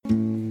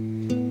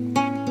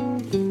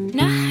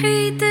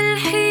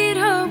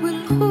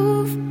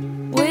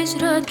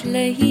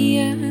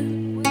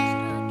الأيام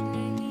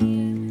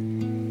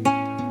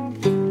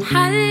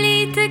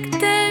حليت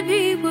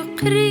كتابي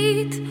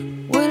وقريت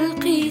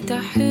ولقيت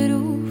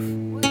حروف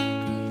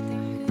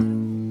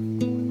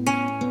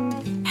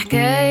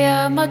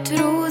حكاية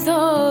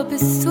مطروزة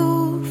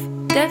بالصوف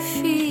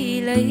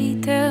دفي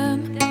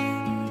ليتام.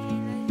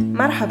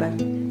 مرحبا،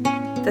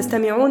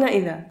 تستمعون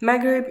إلى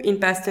Maghreb in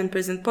Past and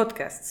Present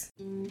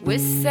Podcasts.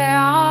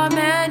 والساعة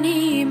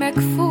ماني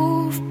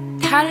مكفوف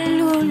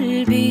تحلوا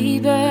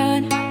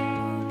البيبان.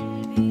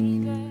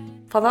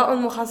 فضاء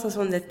مخصص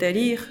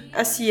للتاريخ،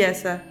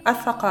 السياسة،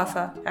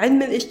 الثقافة،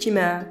 علم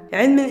الاجتماع،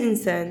 علم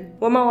الإنسان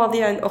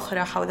ومواضيع أخرى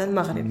حول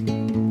المغرب.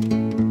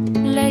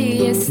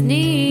 لي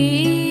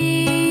سنين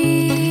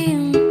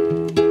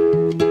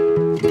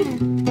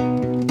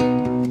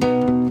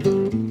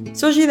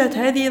سجلت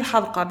هذه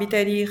الحلقة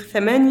بتاريخ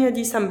 8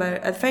 ديسمبر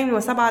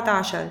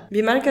 2017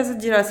 بمركز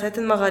الدراسات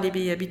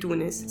المغاربية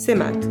بتونس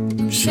سمات.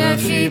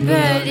 شافي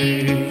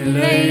بالي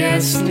لي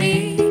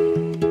سنين.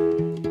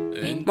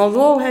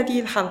 موضوع هذه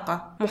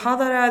الحلقة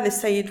محاضرة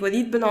للسيد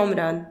وليد بن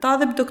عمران،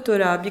 طالب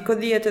دكتوراه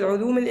بكلية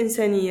العلوم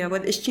الإنسانية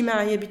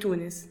والاجتماعية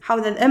بتونس، حول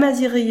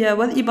الأمازيغية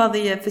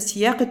والإباضية في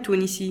السياق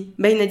التونسي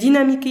بين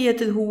ديناميكية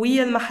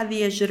الهوية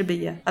المحلية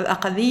الجربية،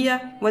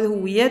 الأقلية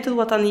والهويات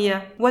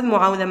الوطنية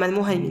والمعاولمة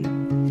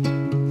المهيمنة.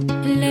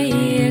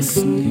 لي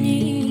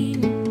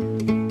سنين.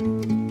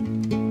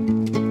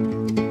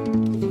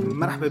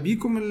 مرحبا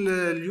بكم.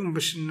 اليوم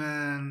باش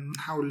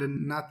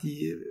نحاول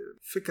نعطي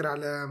فكرة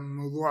على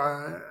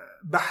موضوع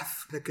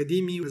بحث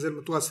أكاديمي مازال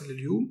متواصل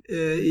اليوم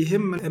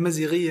يهم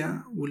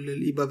الأمازيغية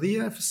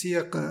والإباضية في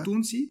السياق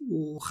التونسي،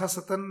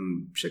 وخاصة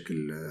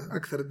بشكل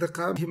أكثر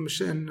دقة يهم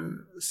الشأن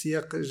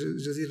سياق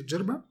جزيرة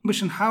جربة.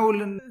 باش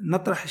نحاول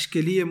نطرح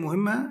إشكالية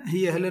مهمة،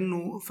 هي هل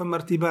أنه فما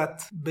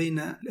ارتباط بين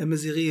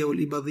الأمازيغية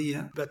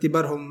والإباضية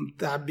باعتبارهم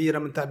تعبير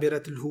من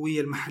تعبيرات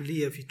الهوية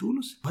المحلية في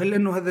تونس، وهل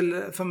أنه هذا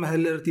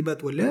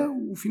الارتباط ولا،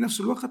 وفي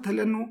نفس الوقت هل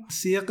أنه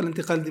سياق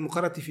الانتقال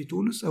الديمقراطي في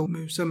تونس أو ما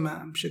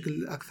يسمى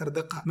بشكل أكثر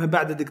دقة ما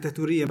بعد الدكتاتورية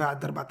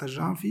بعد 14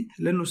 جانفي،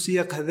 لأنه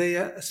السياق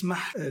هذايا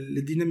أسمح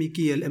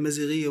للديناميكية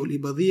الأمازيغية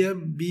والإباضية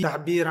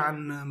بتعبير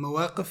عن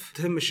مواقف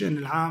تهم الشأن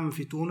العام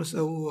في تونس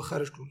أو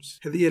خارج تونس.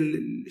 هذه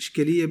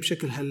الإشكالية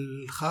بشكلها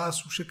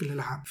الخاص وشكلها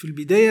العام. في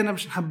البداية أنا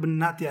مش نحب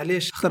نعطي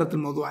علاش اخترت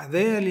الموضوع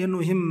هذايا،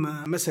 لأنه يهم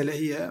مسألة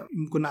هي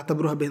ممكن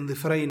نعتبرها بين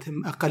ظفرين،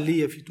 تهم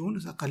أقلية في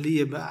تونس،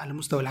 أقلية بقى على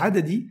المستوى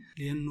العددي،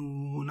 لأنه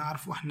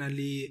نعرف إحنا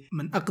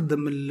من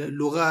أقدم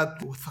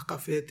اللغات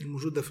والثقافات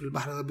الموجودة في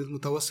البحر الأبيض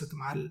المتوسط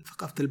مع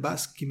ثقافة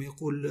الباسك كما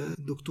يقول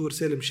الدكتور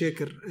سالم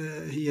شاكر،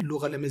 هي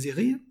اللغة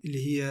الأمازيغية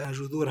اللي هي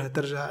جذورها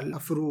ترجع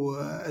الأفرو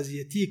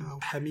أزياتيك أو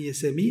حامية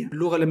سامية.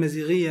 اللغة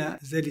الأمازيغية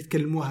زال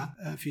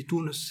يتكلموها في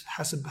تونس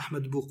حسب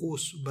أحمد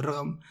بوقوس،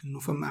 بالرغم أنه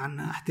فما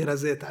عنا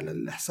احترازات على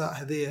الإحصاء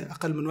هذا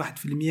أقل من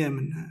 1%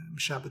 من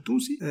الشعب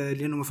التونسي،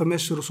 لأنه ما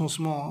فماش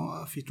ريسونسمون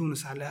في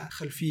تونس على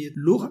خلفية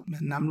اللغة، ما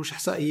نعملوش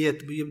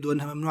إحصائيات، يبدو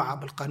أنها ممنوعة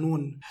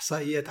بالقانون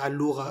إحصائيات على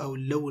اللغة أو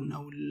اللون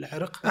أو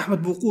العرق.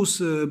 أحمد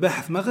بوقوس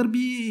باحث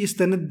مغربي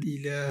يستند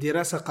إلى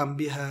دراسة قام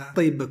بها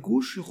طيب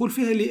بكوش، يقول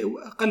فيها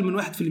أقل من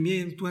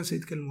 1% من التوانسة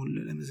يتكلمون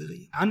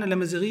الأمازيغية. عندنا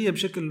الأمازيغية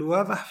بشكل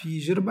واضح في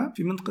جربة،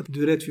 في منطقة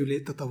دورات في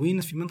ولاية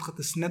تطاوين، في منطقة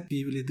السند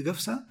في ولاية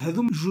قفصة.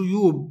 هذوم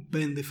جيوب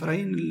بين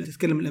ظفرين اللي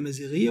تتكلم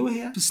الأمازيغية،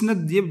 وهي في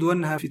السند يبدو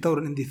أنها في طور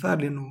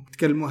الاندثار، لأنه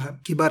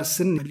يتكلموها كبار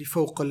السن اللي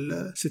فوق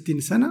 60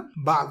 سنة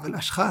بعض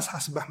الأشخاص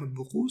حسب أحمد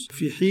بوقوس،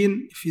 في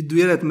حين في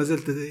الدويرات ما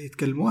زالت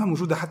يتكلموها،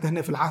 موجودة حتى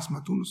هنا في العاصمة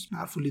تونس.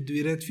 نعرفوا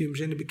الدويرات فيهم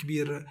جانب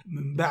كبير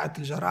من بعد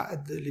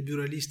الجرائد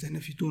الليبراليست هنا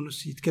في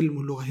تونس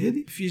يتكلموا اللغة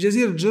هذه. في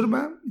جزيرة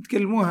جربة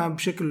يتكلموها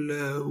بشكل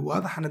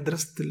واضح. أنا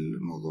درست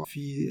الموضوع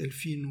في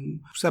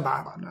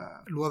 2007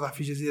 على الوضع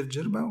في جزيرة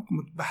جربة،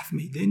 وقمت بحث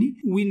ميداني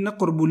وين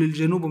نقرب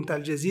للجنوب متاع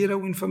الجزيرة،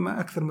 وين فما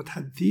أكثر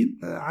متحدثين.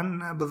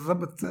 عندنا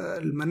بالضبط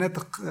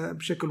المناطق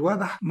بشكل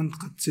واضح،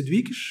 منطقة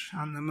سدويكش،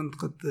 عندنا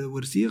منطقة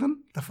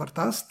ورسيغن،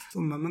 تفرطاست،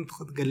 ثم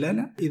منطقة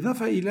قلالة،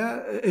 إضافة إلى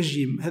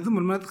أجيم. هذم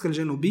المناطق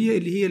الجنوبية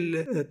اللي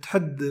هي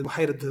تحد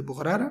بحيرة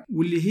بغرارة،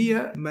 واللي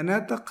هي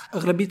مناطق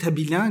أغلبيتها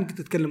بيلانج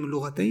تتكلم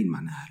اللغتين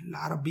معناها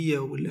العربية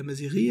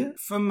والأمازيغية.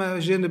 فما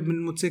جانب من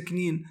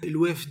المتساكنين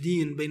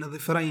الوافدين بين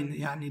ظفرين،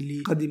 يعني اللي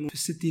قدموا في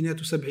الستينات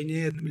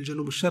والسبعينات من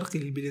الجنوب الشرقي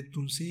للبلاد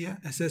التونسية،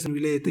 أساسا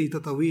ولايتي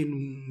تطاوين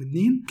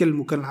ومدنين،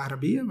 كلموا كان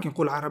العربية.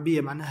 كنقول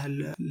عربية معناها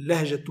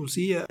اللهجة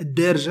التونسية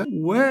الدارجة.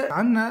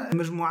 وعندنا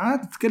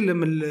مجموعات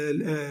تتكلم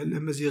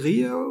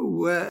الأمازيغية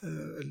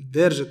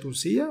والدارجة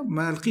التونسية.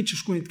 ما لقيتش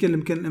شكون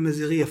يتكلم كان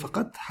الأمازيغية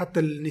فقط، حتى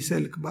النساء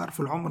الكبار في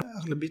العمر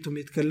أغلبيتهم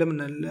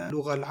يتكلمن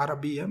اللغة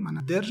العربية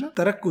معناها الدارجة.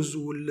 تركز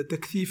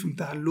والتكثيف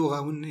متاع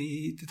اللغة وان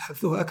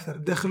تتحدثوها أكثر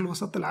داخل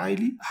الوسط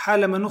العائلي.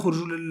 حالما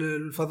نخرجوا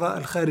للفضاء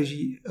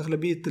الخارجي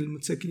أغلبية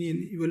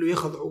المتساكنين يولوا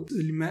يخضعوا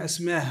لما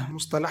اسماه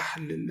مصطلح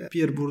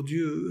بيير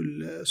بورديو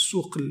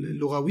السوق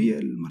اللغوية،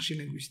 المارشي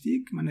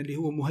لينغويستيك، معناها اللي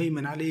هو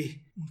مهيمن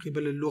عليه من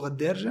قبل اللغة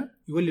الدارجة،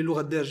 يولي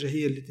اللغة الدارجة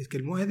هي اللي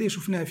تتكلموها. هذه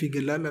شفناها في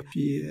قلالة،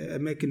 في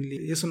أماكن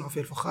اللي يصنعوا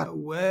فيها الفخار،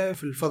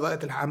 وفي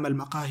الفضاءات العامة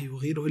المقاهي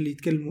وغيره اللي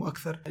يتكلموا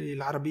أكثر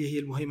العربية، هي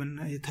المهيمن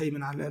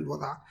يتهيمن على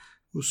الوضع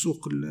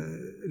والسوق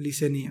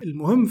اللسانية.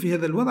 المهم في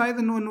هذا الوضع أيضا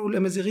أنه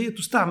الأمازيغية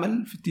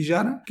تستعمل في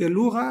التجارة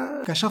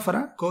كلغة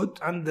كشفرة كود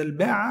عند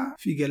الباعة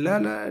في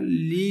جلالة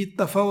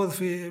للتفاوض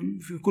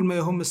في كل ما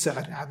يهم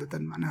السعر. عادة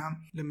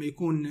معناها لما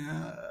يكون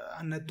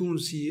عندنا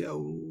تونسي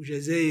أو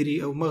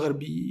جزائري أو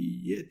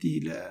مغربي يأتي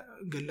إلى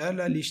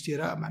جلالة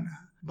لاشتراء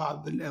معناها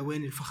بعض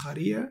الأواني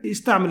الفخارية،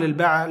 يستعمل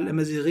الباعة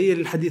الأمازيغية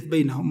للحديث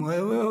بينهم،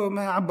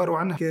 وما عبروا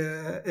عنها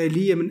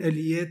كآلية من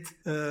آليات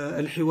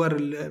الحوار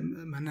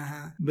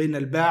معناها بين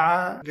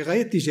الباعة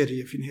لغاية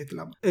تجارية في نهاية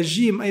الأمر.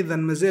 الجيم أيضا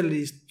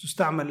مازال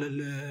تستعمل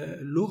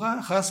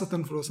اللغة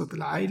خاصة في الوسط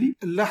العائلي.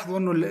 لاحظوا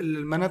أنه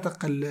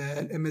المناطق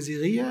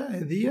الأمازيغية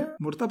هذه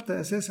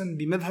مرتبطة أساسا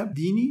بمذهب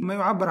ديني ما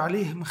يعبر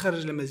عليه من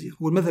خارج الأمازيغ،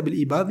 والمذهب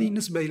الإيباضي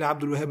نسبة إلى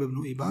عبد الوهاب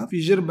بن إيباض. في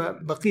جربة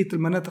بقية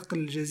المناطق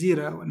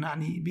الجزيرة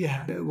ونعني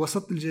بها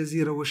وسط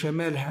الجزيرة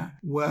وشمالها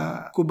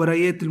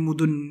وكبريات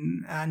المدن،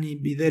 يعني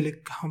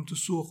بذلك حومة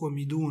السوق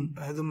وميدون،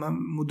 هذوما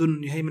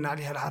مدن يهيمن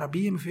عليها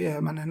العربية، ما فيها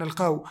معناها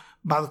نلقاو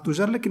بعض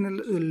التجار لكن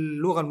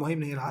اللغة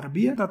المهيمنة هي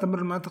العربية. تعتبر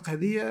المناطق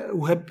هذه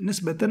وهب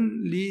نسبة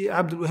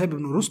لعبد الوهاب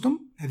بن رستم،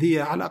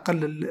 هذه على الأقل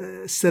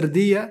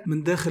السردية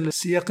من داخل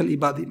السياق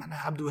الإيباضي.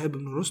 معناها عبد الوهاب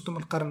بن رستم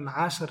القرن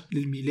العاشر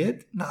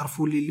للميلاد.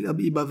 نعرفوا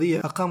الإيباضية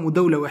أقاموا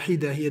دولة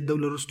وحيدة هي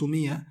الدولة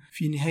الرستمية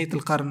في نهاية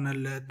القرن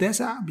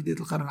التاسع بداية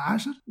القرن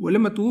العاشر،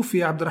 ولما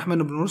توفي عبد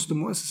الرحمن بن رستم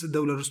مؤسس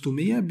الدولة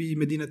الرستمية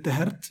بمدينة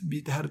تهرت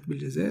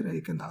بالجزائر،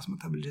 هي كانت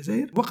عاصمتها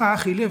بالجزائر. وقع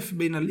خلاف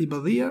بين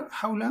الإيباضية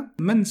حول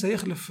من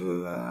سيخلف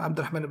عبد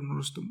الرحمن بن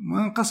رستم،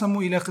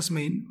 وانقسموا إلى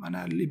قسمين.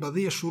 معناها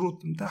الإيباضية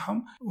الشروط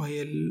متاعهم،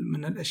 وهي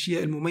من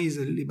الأشياء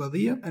المميزة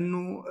للإيباضية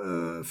أنه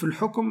في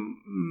الحكم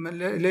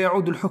لا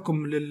يعود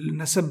الحكم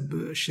للنسب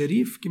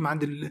الشريف كما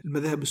عند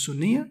المذاهب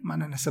السنية،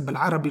 معنى نسب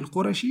العربي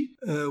القرشي،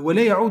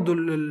 ولا يعود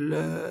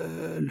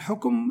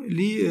الحكم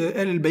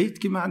لآل البيت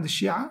كما عند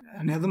الشيعة.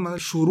 يعني هذه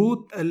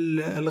الشروط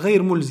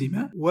الغير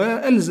ملزمة،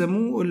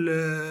 وألزموا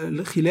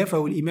الخلافة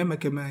والإمامة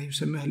كما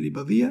يسميها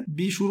الإيباضية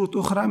بشروط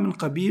أخرى من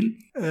قبيل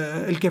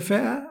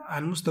الكفاءة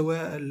على المستوى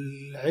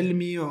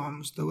العلمي وعلى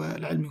المستوى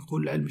العلمي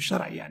نقول العلم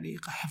الشرعي، يعني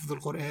حفظ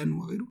القرآن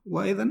وغيره.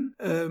 وأيضا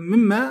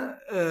مما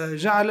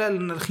جعل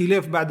أن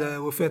الخلاف بعد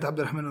وفاة عبد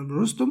الرحمن بن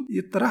رستم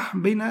يطرح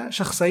بين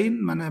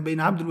شخصين، معناها بين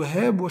عبد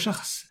الوهاب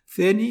وشخص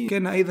ثاني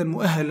كان أيضا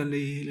مؤهلا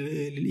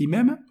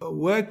للإمامة.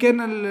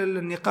 وكان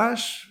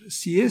النقاش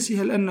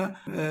السياسي هل أن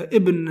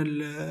ابن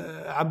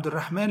عبد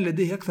الرحمن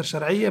لديه أكثر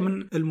شرعية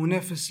من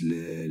المنافس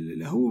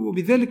له،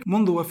 وبذلك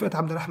منذ وفاة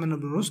عبد الرحمن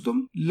بن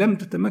رستم لم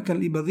تتمكن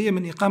الإيباضية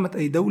من إقامة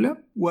أي دولة،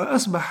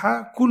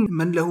 وأصبح كل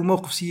من له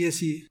موقف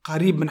سياسي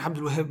قريب من عبد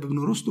الوهاب بن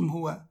رستم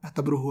هو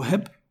يعتبره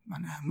وهاب،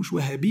 معناها مش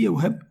وهابية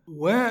وهب.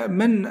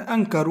 ومن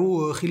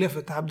أنكروا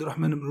خلافة عبد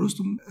الرحمن بن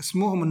رستم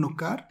اسمهم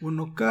النكار،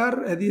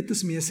 والنكار هذه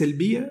تسمية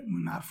سلبية.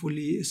 نعرفوا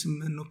لي اسم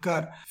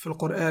النكار في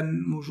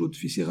القرآن موجود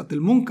في صيغة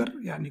المنكر،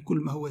 يعني كل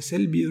ما هو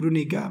سلبي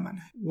رونيغا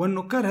معناها.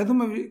 والنكار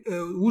هذوما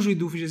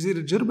وجدوا في جزيرة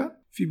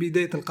جربة في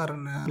بداية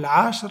القرن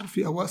العاشر،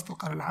 في أواسط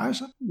القرن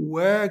العاشر،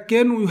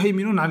 وكانوا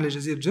يهيمنون على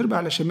جزيرة جربة،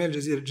 على شمال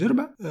جزيرة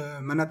جربة،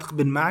 مناطق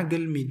بن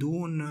معقل،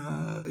 ميدون،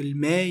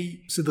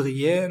 الماي،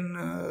 صدغيان،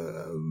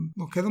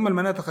 وكذا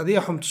المناطق هذه،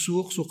 حومة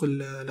السوق، سوق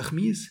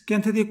الخميس.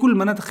 كانت هذه كل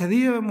المناطق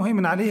هذه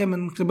مهيمن عليها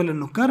من قبل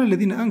النكار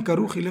الذين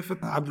أنكروا خلافة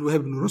عبد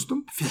الوهاب بن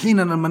رستم، في حين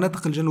أن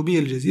المناطق الجنوبية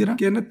الجزيرة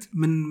كانت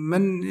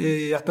من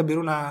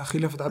يعتبرون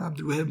خلافة عبد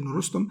الوهاب بن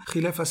رستم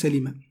خلافة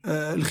سليمة.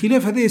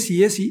 الخلاف هذا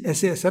سياسي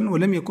أساسا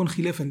ولم يكن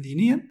خلافا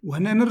دينيا.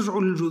 وهنا نرجع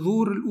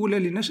للجذور الأولى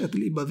لنشأة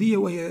الإيباضية،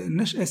 وهي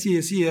نشأة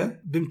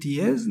سياسية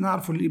بامتياز.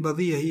 نعرف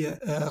الإيباضية هي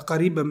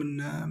قريبة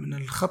من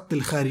الخط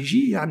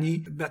الخارجي،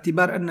 يعني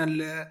باعتبار أن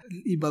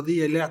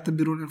الإيباضية لا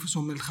يعتبرون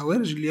أنفسهم من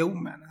الخوارج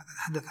اليوم، يعني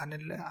نتحدث عن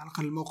على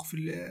الأقل الموقف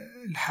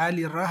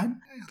الحالي الراهن،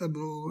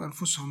 يعتبروا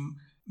أنفسهم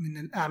من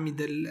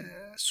الأعمدة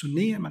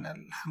السنية، من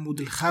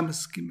الحمود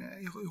الخامس كما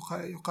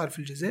يقال في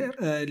الجزائر.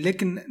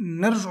 لكن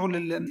نرجع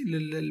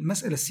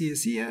للمسألة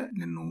السياسية،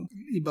 لأنه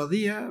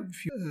الإيباضية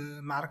في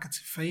معركة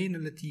صفين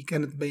التي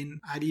كانت بين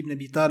علي بن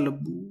أبي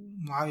طالب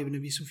ومعاوية بن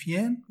أبي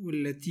سفيان،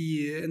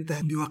 والتي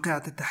انتهت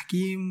بواقعة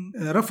التحكيم،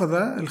 رفض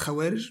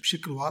الخوارج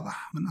بشكل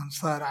واضح من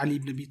أنصار علي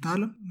بن أبي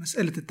طالب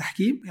مسألة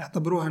التحكيم،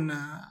 يعتبروها أن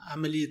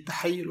عملية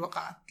تحيل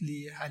وقعت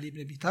لعلي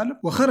بن أبي طالب،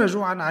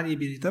 وخرجوا عن علي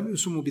بن أبي طالب،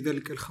 يسموا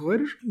بذلك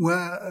الخوارج،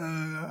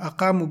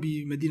 وأقاموا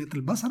بمدينة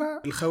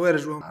البصرة.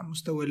 الخوارج على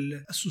المستوى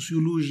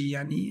السوسيولوجي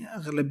يعني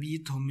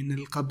أغلبيتهم من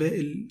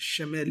القبائل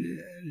الشمال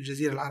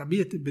الجزيرة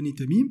العربية بني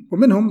تميم،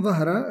 ومنهم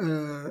ظهر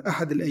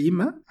أحد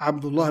الأئمة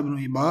عبد الله بن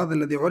إيباض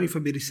الذي عرف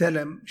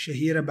برسالة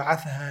شهيرة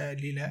بعثها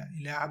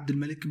إلى عبد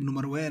الملك بن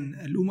مروان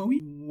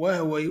الأموي،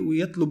 وهو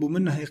يطلب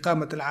منها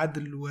إقامة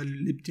العدل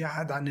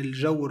والابتعاد عن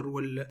الجور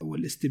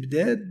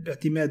والاستبداد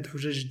باعتماد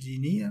حجج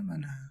دينية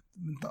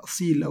من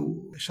تأصيل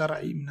أو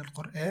شرعي من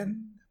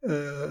القرآن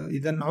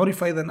إذا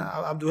عرف أيضا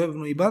عبد الوهاب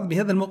بن إباض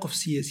بهذا الموقف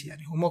السياسي،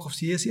 يعني هو موقف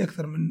سياسي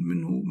أكثر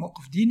منه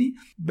موقف ديني،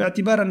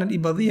 باعتبار أن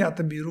الإباضية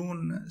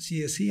يعتبرون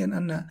سياسيا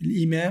أن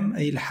الإمام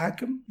أي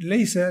الحاكم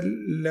ليس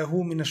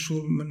له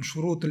من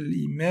شروط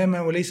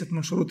الإمامة، وليست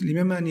من شروط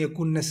الإمامة أن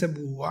يكون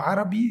نسبه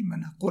عربي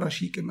من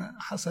قرشي كما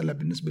حصل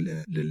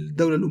بالنسبة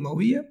للدولة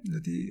الأموية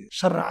التي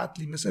شرعت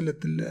لمسألة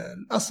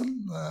الأصل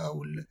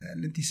أو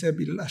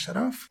الانتساب إلى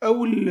الأشراف،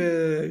 أو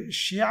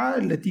الشيعة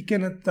التي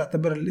كانت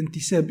تعتبر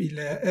الانتساب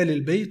إلى آل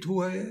البيت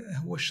هو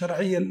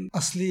الشرعية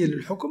الأصلية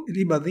للحكم.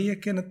 الإباضية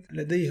كانت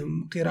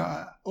لديهم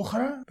قراءة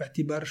أخرى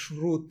باعتبار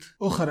شروط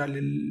أخرى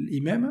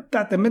للإمامة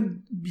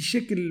تعتمد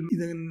بشكل،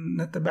 إذا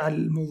نتبع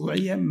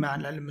الموضوعية مع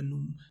العلم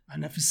أنه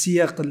معنا في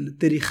السياق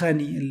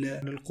التاريخاني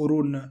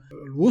للقرون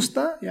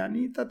الوسطى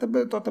يعني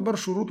تعتبر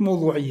شروط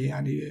موضوعية،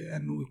 يعني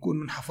أنه يكون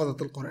من حفظة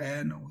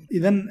القرآن.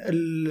 إذن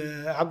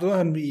عبد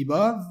الوهاب بن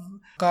إباض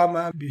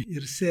قام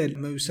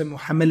بإرسال ما يسمى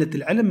حملة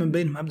العلم من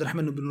بينهم عبد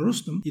الرحمن بن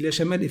رستم إلى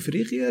شمال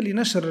إفريقيا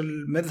لنشر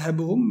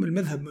مذهبهم،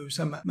 المذهب ما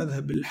يسمى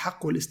مذهب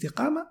الحق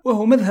والاستقامة،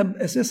 وهو مذهب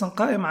أساسا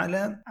قائم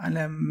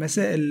على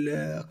مسائل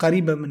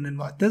قريبة من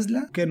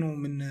المعتزلة. كانوا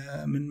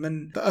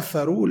من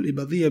تأثروا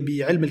الإباضية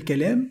بعلم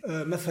الكلام،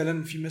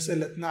 مثلا في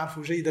مسألة نعرف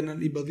جيدا أن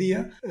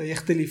الإباضية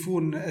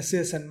يختلفون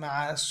أساسا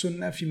مع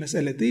السنة في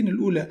مسألتين.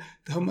 الأولى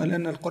هم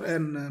أن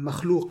القرآن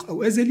مخلوق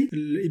أو أزلي،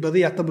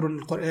 الإباضية يعتبرون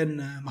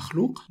القرآن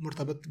مخلوق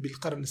مرتبط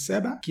بالقرن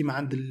السابع كما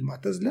عند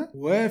المعتزلة.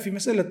 وفي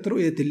مسألة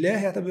رؤية الله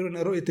يعتبرون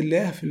رؤية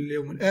الله في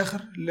اليوم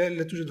الآخر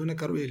لا توجد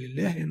هناك رؤية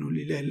لله، لأنه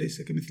الإله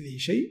ليس كمثله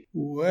شيء،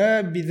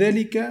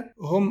 وبذلك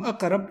هم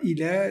أقرب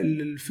إلى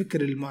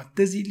الفكر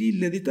المعتزلي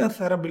الذي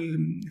تأثر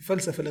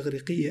بالفلسفة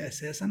الإغريقية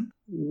أساسا،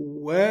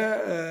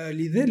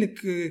 ولذلك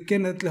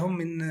كانت لهم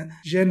من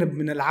جانب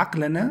من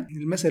العقلنة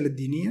المسألة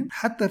الدينية.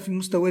 حتى في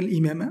مستوى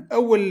الإمامة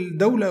أول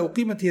دولة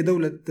أقيمت هي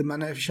دولة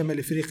معناها في شمال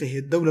أفريقيا هي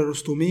الدولة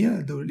الرستمية،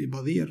 الدولة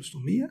الإباضية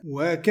الرستمية،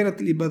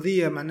 وكانت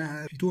الإباضية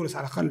معناها في تونس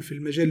على الأقل في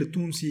المجال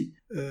التونسي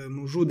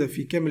موجودة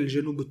في كامل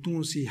الجنوب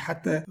التونسي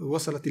حتى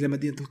وصلت إلى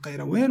مدينة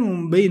القيروان.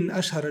 ومن بين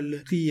أشهر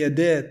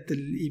القيادات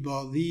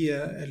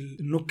الإباضية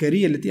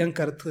النكرية التي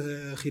أنكرت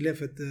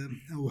خلافة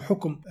أو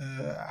حكم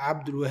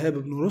عبد الوهاب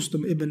بن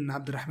رستم ابن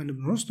عبد الرحمن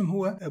بن رستم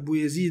هو أبو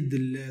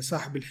يزيد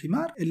صاحب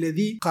الحمار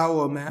الذي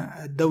قاوم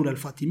الدولة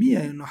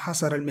الفاطمية أنه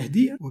حاصر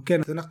المهدية وكان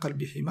يتنقل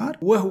بحمار،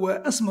 وهو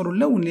أسمر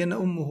اللون لأن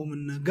أمه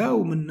من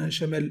جاو من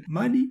شمال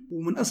مالي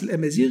ومن أصل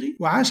أمازيغي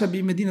وعاش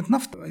بمدينة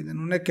نفط. إذن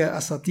هناك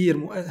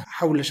أساطير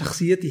حول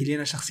شخصيته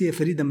لأنها شخصية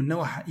فريدة من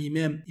نوعها،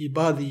 إمام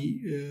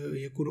إباضي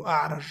يكون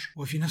أعرج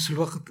وفي نفس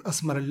الوقت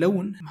أسمر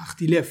اللون، مع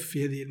اختلاف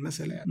في هذه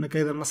المسألة. هناك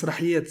أيضا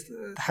مسرحيات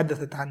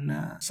تحدثت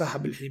عن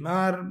صاحب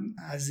الحمار،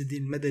 عز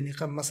الدين المدني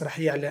قام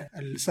مسرحية على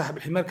صاحب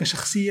الحمار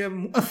كشخصية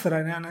مؤثرة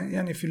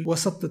يعني في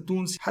الوسط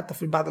التونسي، حتى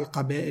في بعض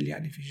القبائل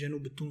يعني في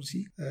الجنوب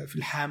التونسي، في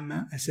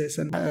الحامة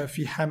أساسا،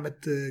 في حامة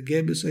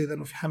جابس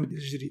أيضا وفي حامة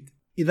الجريد.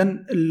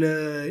 إذن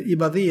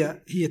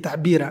الإباضية هي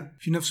تعبيرة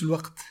في نفس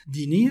الوقت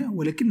دينية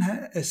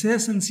ولكنها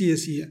أساسا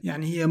سياسية،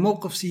 يعني هي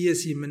موقف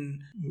سياسي من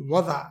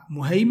وضع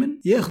مهيمن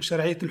يأخذ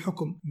شرعية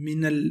الحكم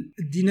من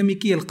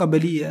الديناميكية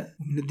القبلية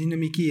ومن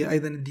الديناميكية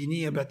أيضا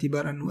الدينية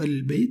باعتبار أنه آل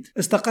البيت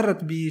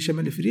استقرت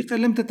بشمال أفريقيا،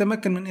 لم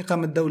تتمكن من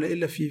إقامة دولة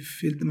إلا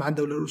مع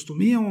الدولة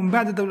الرستمية. ومن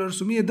بعد الدولة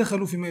الرستمية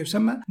دخلوا فيما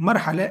يسمى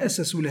مرحلة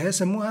أسسوا لها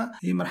سموها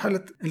هي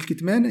مرحلة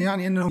الكتمان،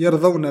 يعني أنهم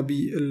يرضون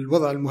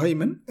بالوضع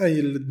المهيمن أي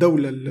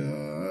الدولة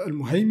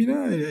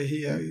المهيمنة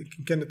هي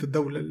كانت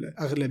الدولة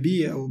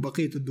الأغلبية أو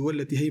بقية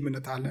الدول التي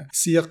هيمنت على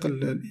السياق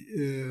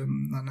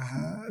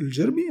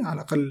الجربي على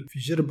الأقل في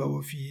جربة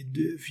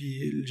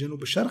وفي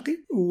الجنوب الشرقي،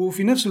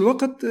 وفي نفس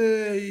الوقت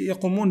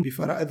يقومون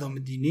بفرائضهم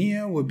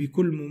الدينية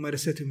وبكل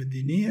ممارساتهم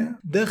الدينية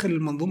داخل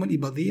المنظومة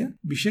الإباضية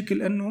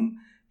بشكل أنهم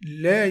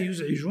لا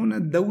يزعجون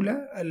الدولة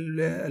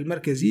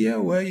المركزية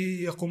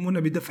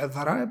ويقومون بدفع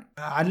الضرائب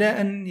على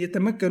أن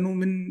يتمكنوا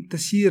من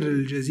تسيير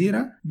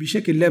الجزيرة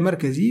بشكل لا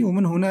مركزي.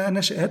 ومن هنا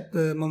نشأت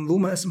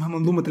منظومة اسمها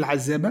منظومة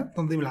العزابة،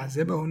 تنظيم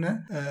العزابة.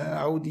 هنا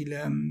أعود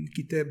إلى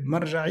كتاب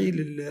مرجعي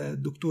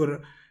للدكتور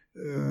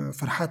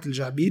فرحات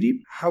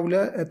الجعبيري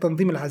حول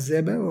تنظيم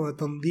العزابة،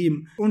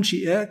 وتنظيم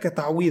أنشئ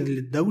كتعويض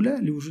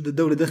للدولة لوجود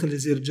الدولة داخل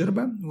جزيرة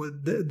جربة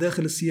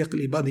وداخل السياق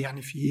الإباضي،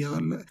 يعني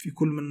في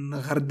كل من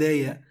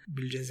غرداية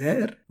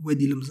بالجزائر،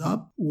 وادي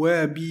المزاب،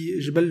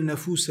 وبجبل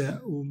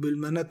نافوسة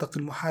وبالمناطق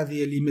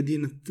المحاذية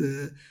لمدينة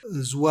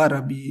زوارة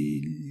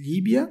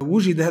بليبيا.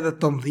 وجد هذا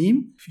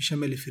التنظيم في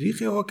شمال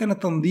أفريقيا، وكان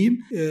تنظيم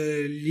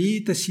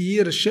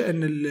لتسيير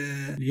الشأن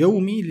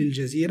اليومي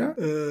للجزيرة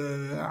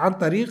عن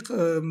طريق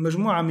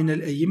مجموعة من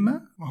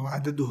الأئمة وهو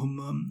عددهم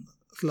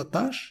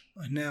 13.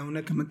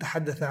 هناك من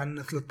تحدث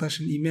عن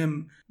 13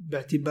 إمام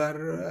باعتبار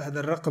هذا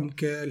الرقم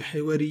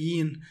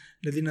كالحواريين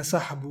الذين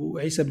صاحبوا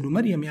عيسى بن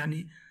مريم،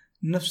 يعني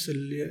نفس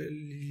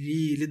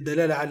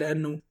للدلالة على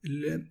أنه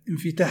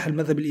انفتاح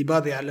المذهب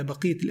الإباضي على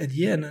بقية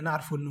الأديان.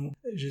 نعرف أنه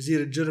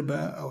جزيرة جربة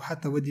أو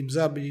حتى وادي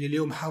مزاب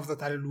اليوم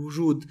حافظت على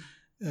الوجود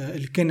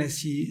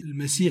الكنسي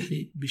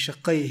المسيحي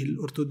بشقيه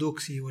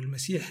الأرثوذكسي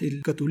والمسيحي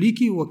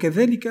الكاثوليكي،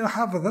 وكذلك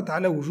حافظت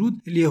على وجود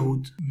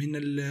اليهود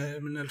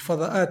من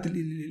الفضاءات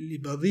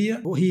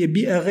الإباضية، وهي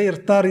بيئة غير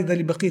طاردة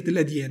لبقية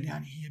الأديان،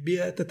 يعني هي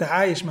بيئة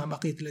تتعايش مع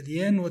بقية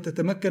الأديان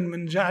وتتمكن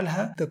من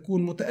جعلها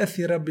تكون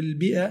متأثرة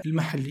بالبيئة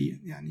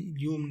المحلية. يعني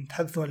اليوم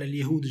نتحدث على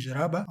اليهود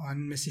الجرابة وعن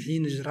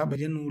المسيحيين الجرابة،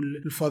 لأنه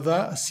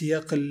الفضاء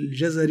السياق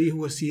الجزري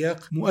هو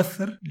سياق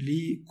مؤثر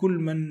لكل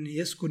من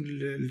يسكن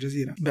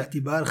الجزيرة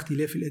باعتبار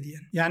اختلاف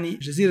الأديان. يعني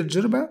جزيرة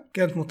جربة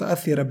كانت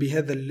متأثرة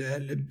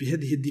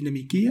بهذه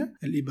الديناميكية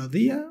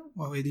الإباضية،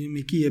 وهي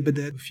ديناميكية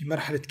بدأت في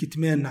مرحلة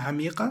كتمان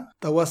عميقة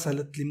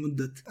تواصلت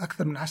لمدة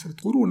أكثر من 10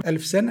 قرون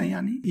 1000 سنة،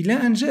 يعني إلى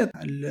أن جاءت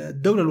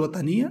الدولة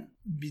الوطنية،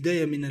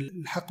 بداية من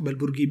الحقبة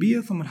البرجيبية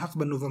ثم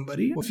الحقبة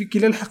النوفمبرية. وفي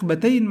كلا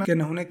الحقبتين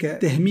كان هناك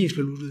تهميش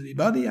للوجود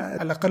الإباضي،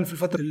 على الأقل في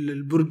الفترة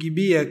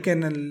البرجيبية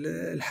كان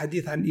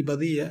الحديث عن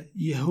الإباضية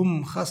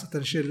يهم خاصة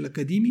الشأن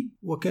الأكاديمي،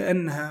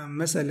 وكأنها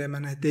مسألة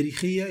منها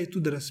تاريخية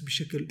تدرس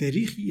بشكل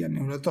تاريخي،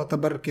 يعني ولا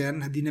تعتبر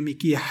كأنها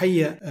ديناميكية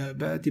حية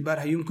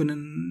باعتبارها يمكن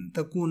أن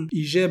تكون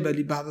إجابة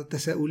لبعض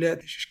التساؤلات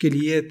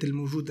الإشكاليات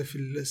الموجودة في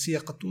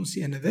السياق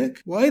التونسي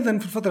آنذاك. وأيضا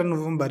في الفترة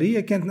النوفمبرية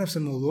كانت نفس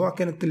الموضوع،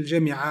 كانت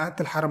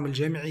الجامعات الحرم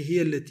الجامعي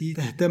هي التي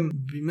تهتم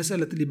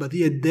بمسألة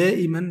الإباضية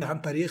دائما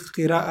عن طريق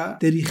قراءة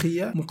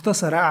تاريخية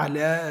مقتصرة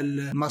على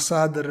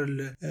المصادر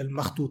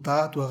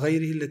المخطوطات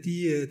وغيره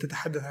التي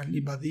تتحدث عن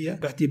الإباضية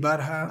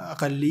باعتبارها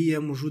أقلية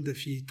موجودة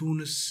في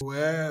تونس،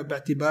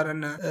 وباعتبار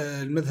أن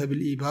المذهب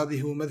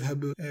الإباضي هو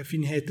مذهب في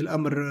نهاية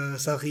الأمر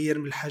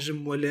صغير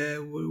بالحجم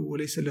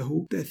وليس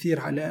له تأثير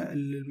على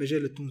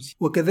المجال التونسي.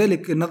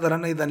 وكذلك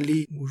نظرا أيضا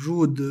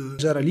لوجود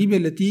جارة ليبيا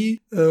التي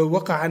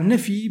وقع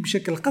النفي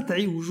بشكل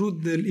قطعي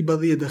وجود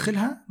الإباضية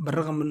داخلها،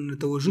 بالرغم من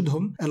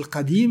تواجدهم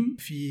القديم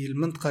في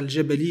المنطقة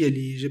الجبلية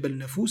لجبل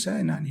نافوسة،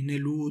 يعني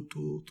نالوت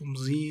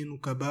وطمزين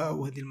وكباء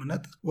وهذه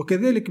المناطق،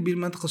 وكذلك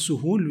بالمنطقة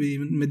السهول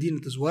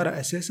بمدينة زوارة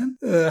أساسا،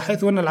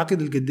 حيث أن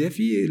العقيد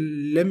القذافي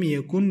لم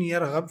يكن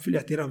يرغب في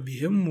الاعتراف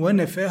بهم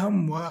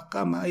ونفاهم،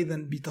 وقام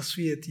أيضا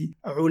بتصفية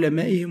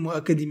علمائهم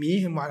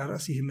وأكاديميهم، وعلى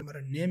رأسهم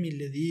النامي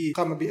الذي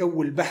قام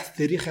بأول بحث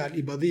تاريخي على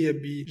الإباضية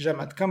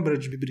بجامعة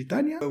كامبريدج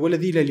ببريطانيا،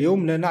 والذي إلى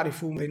اليوم لا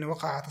نعرف أين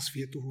وقع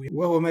تصفيته،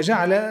 وهو ما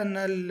جعل أن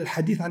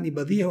الحديث عن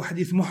الإباضية هو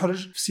حديث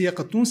محرج في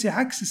السياق التونسي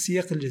عكس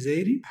السياق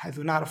الجزائري، حيث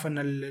نعرف أن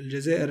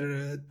الجزائر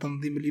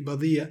تنظيم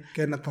الإباضية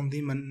كان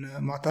تنظيما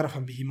معترفا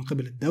به من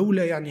قبل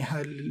الدولة، يعني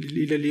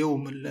إلى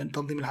اليوم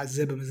التنظيم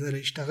العزابة ما زال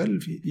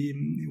يشتغل في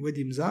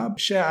وادي مزاب.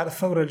 شاعر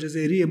الثورة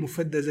الجزائرية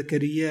مفدى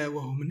زكريا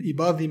وهو من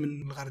إباضي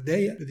من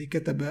الغرداية الذي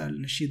كتب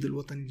النشيد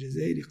الوطني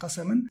الجزائري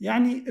قسما.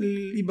 يعني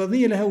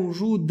الإباضية لها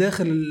وجود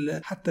داخل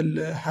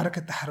حتى حركة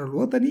التحرر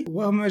الوطني،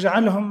 وما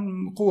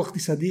جعلهم قوة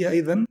اقتصادية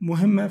أيضا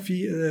مهمة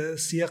في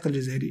السياق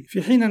الجزائري،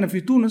 في حين أن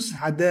في تونس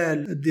عدا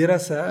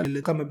الدراسة اللي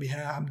قام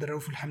بها عبد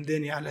الرؤوف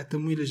الحمداني على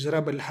تمويل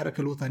الجرابة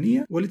للحركة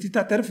الوطنية، والتي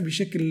تعترف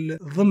بشكل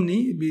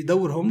ضمني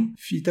بدورهم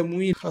في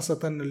تمويل خاصة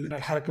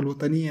الحركة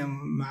الوطنية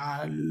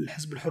مع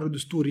الحزب الحر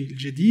الدستوري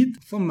الجديد،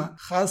 ثم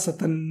خاصة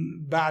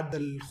بعد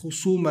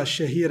الخصومة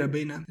الشهيرة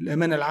بين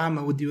الأمانة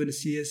العامة والديوان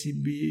السياسي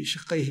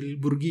بشقيه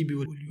البرجيبي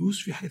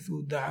واليوسفي، حيث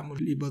دعموا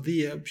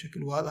الإباضية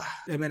بشكل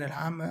واضح. الأمانة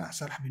العامة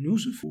صالح بن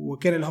يوسف،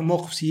 وكان لهم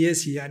موقف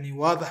سياسي يعني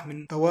واضح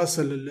من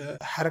تواصل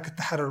حركة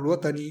التحرر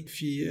الوطني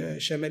في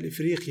شمال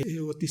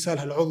إفريقيا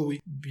واتصالها العضوي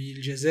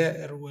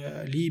بالجزائر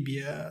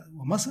وليبيا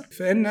ومصر،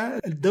 فإن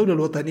الدولة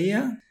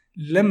الوطنية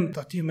لم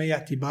تعطيهم أي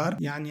اعتبار،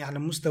 يعني على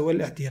مستوى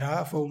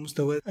الاعتراف أو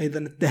مستوى أيضا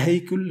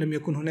التهيكل لم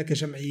يكن هناك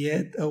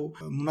جمعيات أو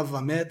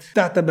منظمات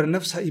تعتبر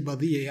نفسها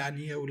إباضية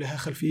يعني أو لها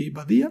خلفية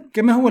إباضية.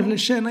 كما هو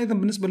الشأن أيضا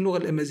بالنسبة للغة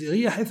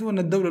الأمازيغية، حيث أن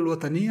الدولة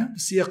الوطنية في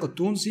السياق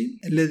التونسي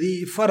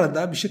الذي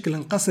فرض بشكل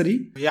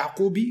قصري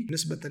يعقوبي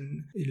نسبة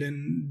إلى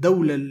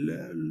الدولة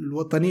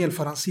الوطنية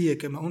الفرنسية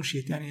كما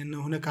أنشئت، يعني أن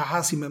هناك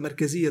عاصمة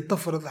مركزية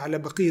تفرض على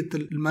بقية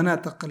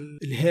المناطق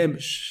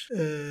الهامش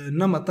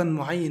نمطا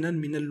معينا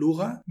من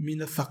اللغة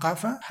من الثقافة،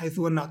 حيث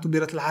أن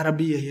اعتبرت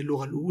العربية هي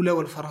اللغة الأولى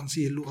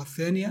والفرنسية اللغة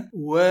الثانية،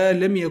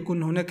 ولم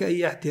يكن هناك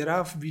أي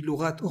اعتراف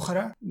بلغات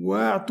أخرى،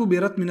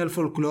 واعتبرت من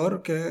الفولكلور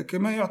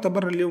كما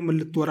يعتبر اليوم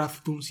التراث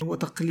التونسي هو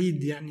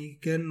تقليد. يعني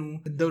كانوا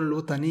الدولة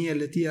الوطنية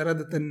التي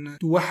أرادت أن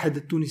توحد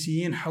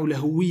التونسيين حول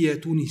هوية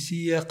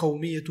تونسية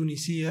قومية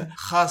تونسية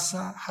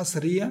خاصة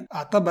حصرية،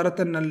 اعتبرت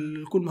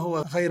أن كل ما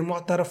هو غير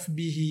معترف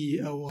به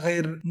أو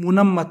غير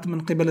منمط من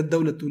قبل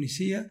الدولة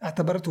التونسية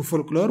اعتبرته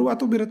فولكلور،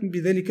 واعتبرت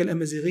بذلك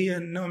الأمازيغية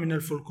نوع من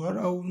الفولكلور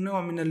أو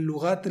نوع من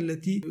اللغات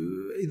التي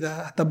إذا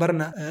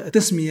اعتبرنا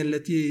التسمية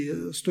التي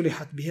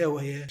اصطلحت بها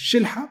وهي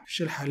الشلحة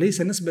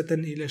ليس نسبة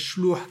إلى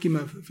الشلوح كما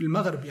في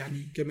المغرب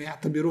يعني كما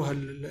يعتبروها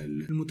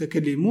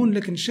المتكلمون،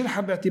 لكن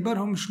الشلحة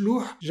باعتبارهم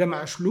شلوح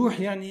جمع شلوح،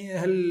 يعني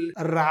هل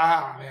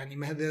الرعاع، يعني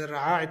ما هذا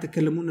الرعاع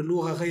يتكلمون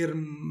اللغة غير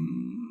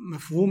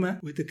مفهومة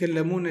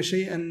ويتكلمون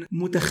شيئا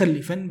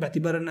متخلفا،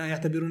 باعتبار أن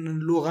يعتبرون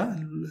اللغة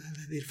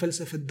هذه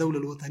الفلسفة الدولة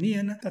الوطنية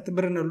أن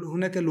تعتبر أن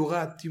هناك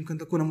لغات يمكن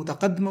تكون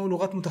متقدمة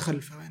ولغات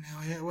متخلفة،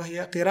 يعني وهي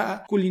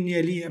قراءة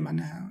كولونيالية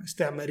معناها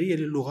استعمارية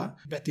للغة،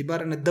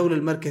 باعتبار أن الدولة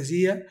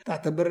المركزية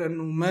تعتبر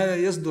أنه ما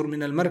يصدر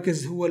من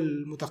المركز هو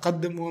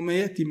المتقدم وما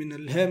يأتي من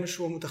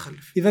الهامش هو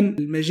متخلف. إذن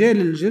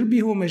المجال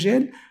الجربي هو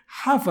مجال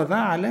حافظ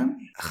على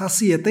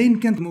خاصيتين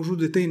كانت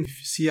موجودتين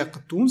في السياق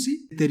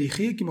التونسي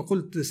التاريخية. كما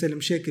قلت سالم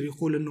شاكر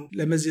يقول أنه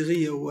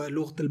الأمازيغية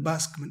ولغة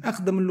الباسك من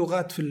أقدم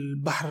اللغات في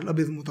البحر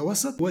الأبيض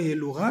المتوسط، وهي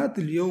اللغات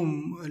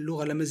اليوم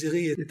اللغة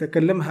الأمازيغية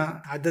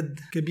يتكلمها عدد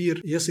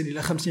كبير يصل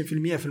إلى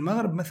 50% في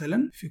المغرب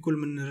مثلا، في كل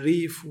من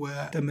الريف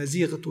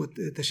وتمازيغت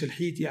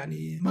وتشلحيت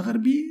يعني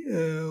مغربي،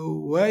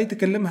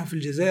 ويتكلمها في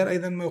الجزائر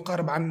أيضا ما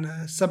يقارب عن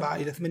 7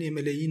 إلى 8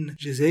 ملايين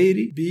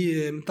جزائري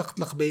بمنطقة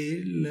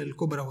القبائل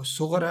الكبرى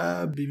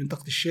والصغرى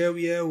بمنطقة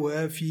الشاوية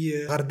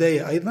وفي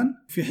غرداية أيضا،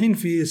 في حين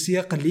في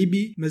السياق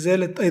الليبي ما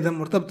زالت أيضا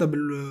مرتبطة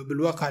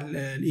بالواقع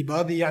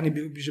الإباضي يعني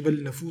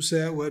بجبل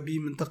نفوسة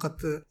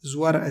وبمنطقة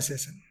زوارة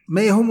أساسا.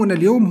 ما يهمنا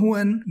اليوم هو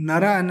أن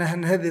نرى أن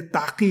هذا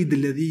التعقيد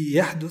الذي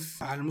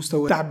يحدث على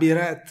مستوى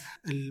التعبيرات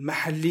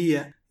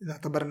المحلية، إذا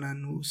اعتبرنا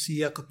أن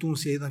السياق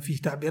التونسي أيضا فيه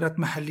تعبيرات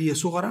محلية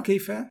صغرى،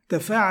 كيف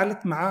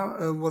تفاعلت مع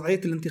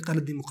وضعية الانتقال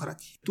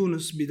الديمقراطي.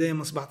 تونس بداية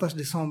من 17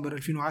 ديسمبر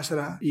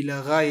 2010 إلى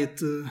غاية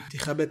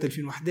انتخابات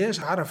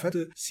 2011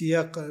 عرفت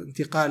سياق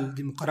انتقال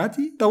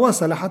ديمقراطي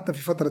تواصل حتى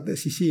في فترة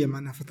تأسيسية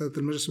معنا فترة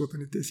المجلس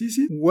الوطني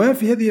التأسيسي.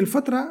 وفي هذه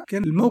الفترة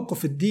كان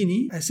الموقف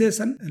الديني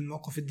أساسا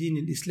الموقف الديني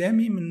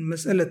الإسلامي من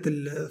مسألة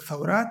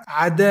الثورات،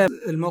 عدا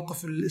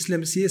الموقف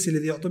الإسلامي السياسي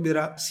الذي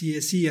يعتبر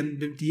سياسيا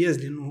بامتياز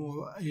لأنه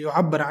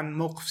يعبر عن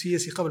موقف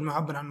سياسي قبل ما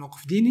يعبر عن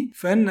موقف ديني.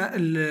 فإن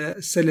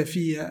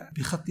السلفية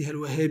بخطها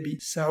الوهابي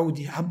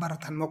السعودي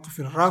عبرت عن موقف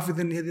رافض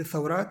لهذه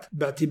الثورات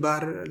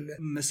باعتبار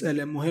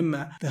مسألة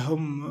مهمة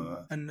تهم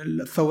أن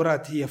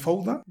الثورات هي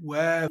فوضى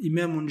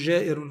وإمام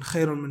جائر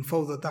خير من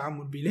فوضى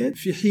تعم البلاد،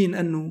 في حين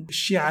أن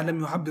الشيعة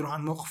لم يعبروا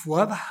عن موقف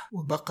واضح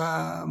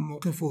وبقى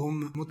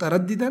موقفهم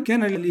مترددا.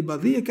 كان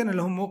الإباضية كان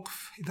لهم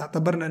موقف، إذا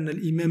اعتبرنا أن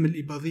الإمام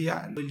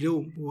الإباضية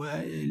اليوم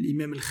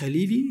والإمام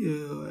الخليلي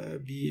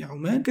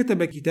بعمان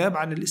كتب كتاب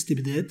عن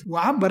الاستبداد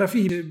وعبر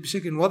فيه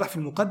بشكل واضح في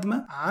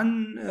المقدمة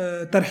عن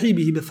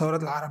ترحيبه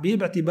بالثورات العربية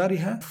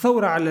باعتبارها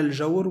ثورة على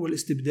الجور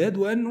والاستبداد،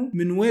 وأنه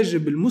من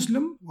واجب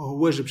المسلم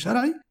وهو واجب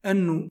شرعي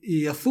أنه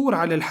يثور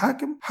على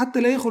الحاكم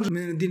حتى لا يخرج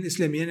من الدين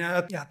الإسلامي.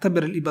 يعني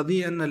يعتبر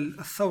الإباضية أن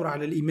الثورة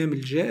على الإمام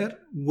الجائر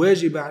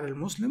واجبة على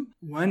المسلم،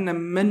 وأن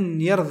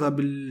من يرضى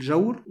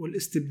بالجور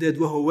والاستبداد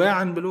وهو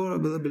واعٍ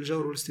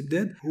بالجور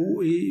والاستبداد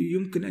هو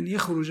يمكن أن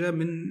يخرج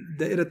من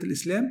دائرة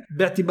الإسلام،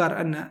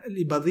 باعتبار أن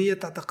الإباضية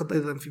تعتقد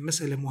أيضا في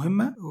مسألة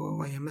مهمة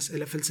وهي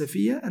مسألة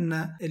فلسفية،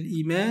 أن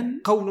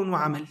الإيمان قول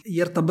وعمل،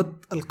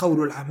 يرتبط القول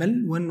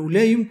والعمل، وأنه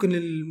لا يمكن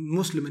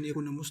للمسلم أن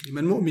يكون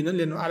مسلما مؤمنا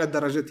لأنه أعلى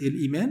درجته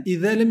الإيمان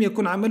إذا لم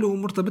يكن عمله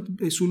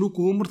مرتبط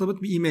سلوكه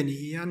مرتبط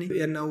بإيمانه،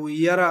 يعني أنه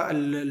يرى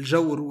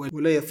الجور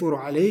ولا يثور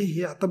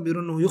عليه يعتبر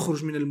أنه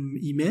يخرج من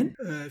الإيمان.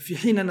 في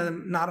حين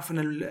أن نعرف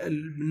أن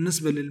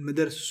بالنسبة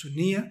للمدارس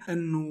السنية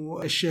أنه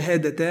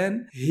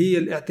الشهادتان هي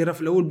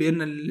الاعتراف الأول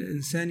بأن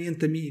الإنسان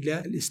ينتمي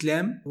إلى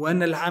الإسلام،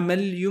 وأن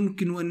العمل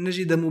يمكن أن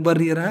نجد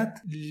مبررات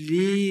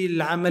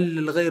للعمل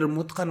الغير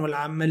متقن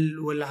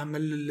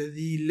والعمل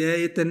الذي لا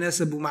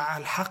يتناسب مع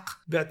الحق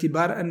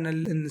باعتبار أن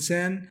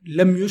الإنسان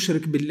لم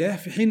يشرك بالله،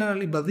 في حين أن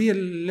الإباضية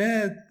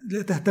لا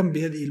تهتم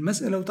بهذه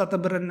المسألة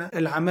وتعتبر أن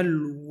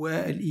العمل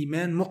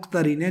والإيمان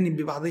مقترنان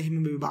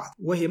ببعضهم ببعض،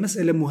 وهي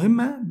مسألة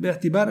مهمة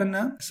باعتبار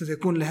أن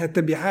ستكون لها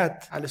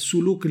تبعات على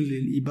السلوك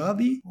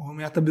الإباضي، وهم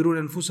يعتبرون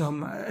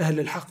أنفسهم أهل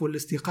الحق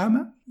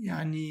والاستقامة.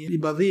 يعني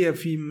الإباضية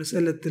في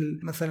مسألة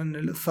مثلا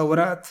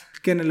الثورات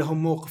كان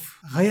لهم موقف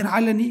غير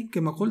علني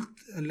كما قلت،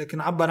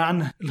 لكن عبر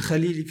عنه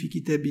الخليلي في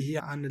كتابه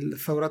عن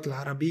الثورات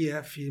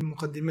العربية في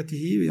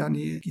مقدمته،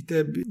 يعني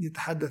كتاب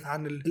يتحدث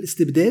عن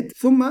الاستبداد.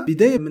 ثم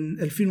بداية من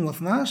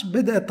 2012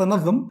 بدأ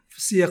التنظم في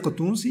السياق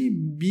التونسي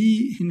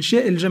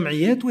بإنشاء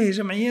الجمعيات، وهي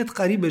جمعيات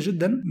قريبة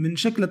جدا من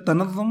شكل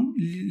التنظم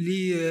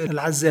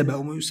للعزابة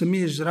أو ما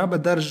يسميه الجرابة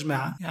دار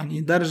الجماعة.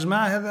 يعني دار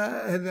الجماعة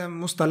هذا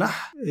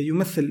مصطلح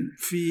يمثل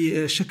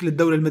في شكل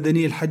الدولة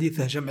المدنية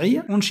الحديثة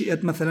جمعية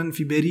أنشئت مثلا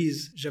في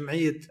باريس،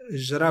 جمعية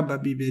الجرابة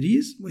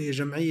بباريس، وهي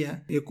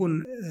جمعية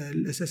يكون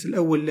الأساس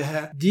الأول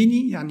لها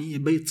ديني يعني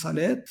بيت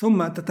صلاة،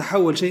 ثم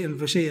تتحول شيئا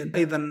فشيئا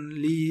أيضا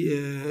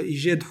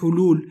لإيجاد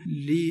حلول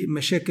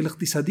لمشاكل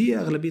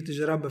اقتصادية. أغلبية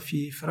الجرابة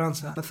في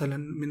فرنسا مثلا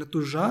من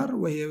التجار،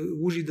 وهي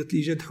وجدت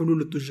لإيجاد حلول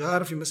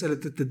للتجار في مسألة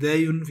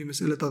التداين، في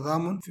مسألة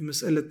التضامن، في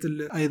مسألة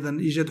أيضا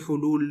إيجاد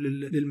حلول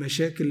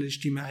للمشاكل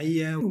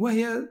الاجتماعية،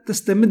 وهي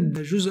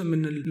تستمد جزء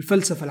من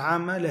الفلسفة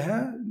العامة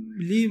لها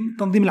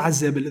لتنظيم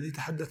العزابة الذي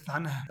تحدثت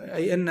عنها،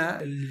 أي أن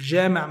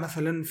الجامع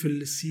مثلا في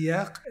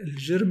السياق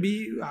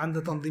الجربي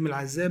عند تنظيم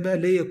العزابة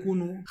لا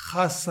يكون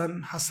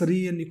خاصا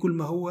حصريا لكل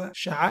ما هو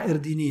شعائر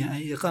دينية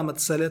أي إقامة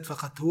الصلاة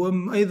فقط،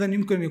 هو أيضا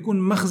يمكن أن يكون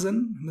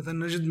مخزن.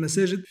 مثلا نجد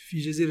مساجد في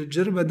جزيرة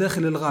جربة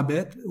داخل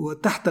الغابات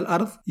وتحت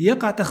الأرض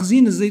يقع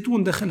تخزين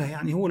الزيتون داخلها،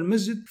 يعني هو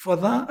المسجد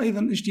فضاء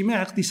أيضا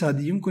اجتماعي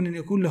اقتصادي، يمكن أن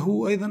يكون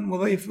له أيضا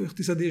وظائف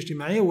اقتصادية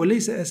اجتماعية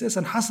وليس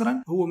أساسا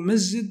حصرا هو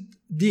مسجد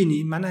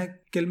ديني،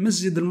 معناها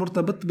كالمسجد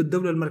المرتبط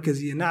بالدولة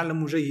المركزية.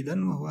 نعلم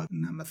جيدا وهو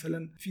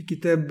مثلا في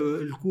كتاب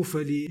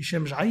الكوفة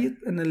لهشام جعيط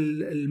أن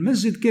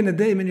المسجد كان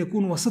دائما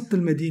يكون وسط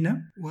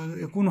المدينة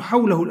ويكون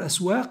حوله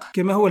الأسواق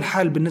كما هو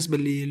الحال بالنسبة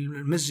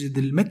للمسجد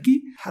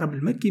المكي الحرم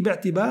المكي،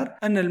 باعتبار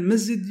أن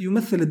المسجد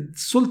يمثل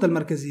السلطة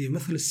المركزية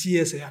يمثل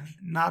السياسة. يعني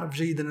نعرف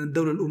جيدا أن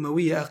الدولة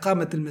الأموية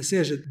أقامت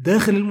المساجد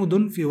داخل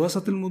المدن في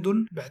وسط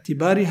المدن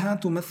باعتبارها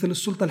تمثل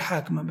السلطة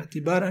الحاكمة،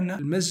 باعتبار أن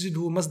المسجد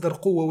هو مصدر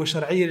قوة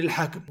وشرعية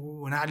للحاكم.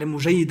 ونعلم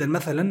جيدا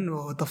مثلا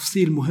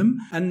وتفصيل مهم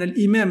أن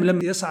الإمام لم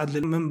يصعد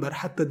للمنبر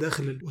حتى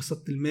داخل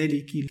الوسط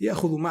المالكي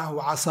يأخذ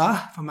معه عصاه،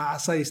 فمع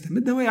عصاه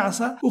يستمدها، وهي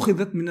عصا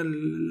أخذت من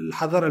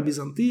الحضارة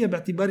البيزنطية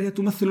باعتبارها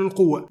تمثل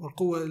القوة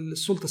والقوة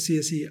السلطة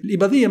السياسية.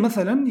 الإباضية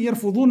مثلا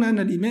يرفضون أن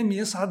الإمام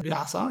يصعد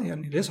بعصا،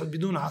 يعني لا يصعد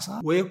بدون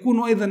عصا،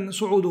 ويكون أيضا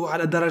صعوده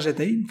على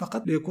درجتين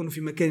فقط، ليكون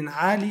في مكان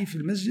عالي في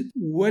المسجد.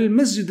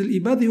 والمسجد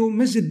الإباضي هو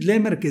مسجد لا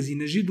مركزي،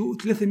 نجد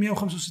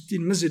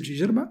 365 مسجد في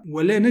جربة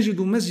ولا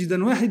نجد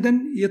مسجدا واحدا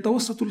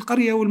يتوسط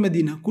القرية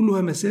والمدينة،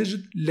 كلها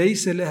مساجد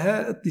ليس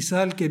لها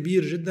اتصال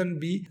كبير جدا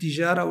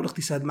بالتجارة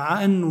والاقتصاد،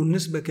 مع أنه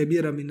نسبة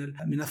كبيرة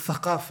من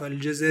الثقافة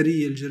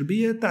الجزائرية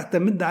الجربية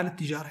تعتمد على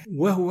التجارة،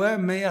 وهو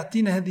ما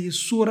يعطينا هذه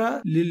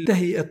الصورة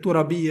للتهيئة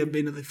الترابية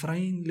بين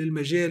ظفرين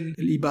للمجال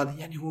الإباضي.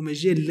 يعني هو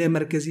مجال لا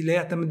مركزي لا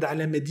يعتمد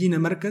على مدينة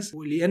مركز،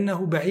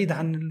 ولأنه بعيد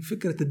عن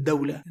فكرة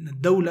الدولة، أن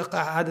الدولة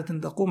عادة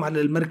تقوم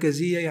على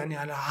المركزية، يعني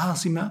على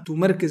عاصمة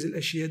تمركز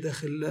الأشياء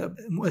داخل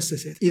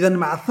مؤسسات. إذا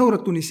مع الثورة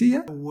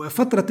التونسية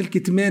وفترة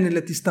الكتمان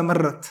التي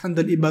استمرت عند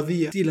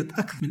الإباضية طيلة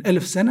أكثر من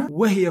 1000 سنة،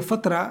 وهي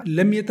فترة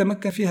لم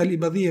يتمكن فيها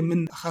الإباضية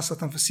من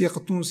خاصة في السياق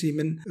التونسي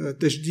من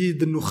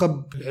تجديد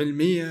النخب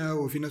العلمية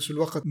وفي نفس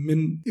الوقت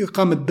من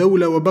إقامة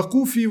دولة،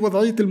 وبقوا في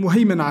وضعية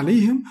المهيمن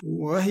عليهم،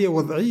 وهي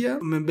وضعية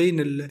من بين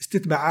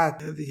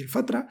الاستتباعات هذه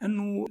الفترة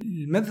أنه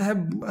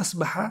المذهب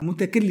أصبح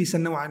متكلسا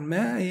نوعا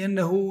ما، أي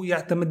أنه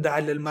يعتمد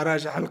على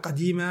المراجع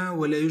القديمة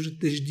ولا يوجد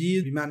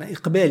تجديد بمعنى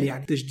إقبال،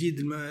 يعني تجديد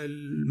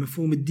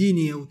المفهوم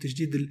الديني أو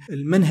تجديد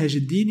المنهج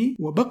الديني.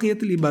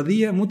 وبقيت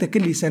الإباضية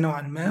متكلسة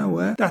نوعا ما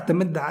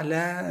وتعتمد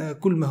على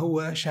كل ما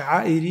هو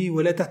شعائري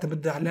ولا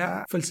تعتمد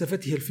على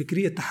فلسفته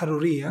الفكرية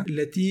التحررية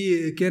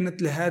التي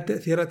كانت لها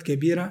تأثيرات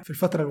كبيرة في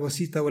الفترة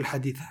الوسيطة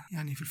والحديثة.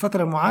 يعني في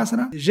الفترة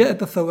المعاصرة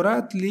جاءت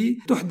الثورات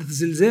لتحدث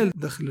زلزال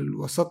داخل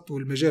الوسط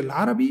والمجال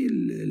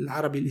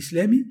العربي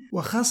الإسلامي،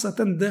 وخاصة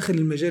داخل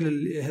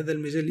هذا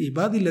المجال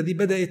الإباضي الذي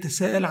بدأ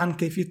يتساءل عن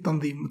كيفية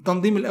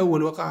التنظيم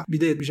الأول وقع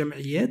بداية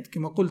بجمعيات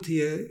كما قلت،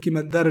 هي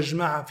كما دار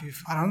الجماعة في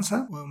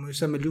فرنسا وما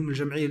يسمى اليوم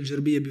الجمعية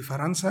الجربية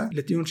بفرنسا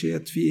التي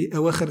أنشئت في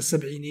أواخر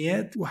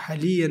السبعينيات،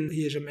 وحاليا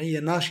هي جمعية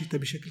ناشطة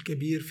بشكل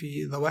كبير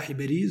في ضواحي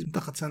باريس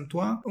منطقة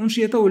سانتوا.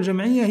 أنشئت أول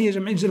جمعية هي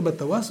جمعية جربة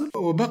التواصل،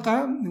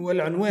 وبقى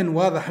والعنوان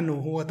واضح أنه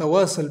هو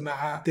تواصل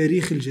مع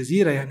تاريخ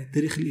الجزيرة، يعني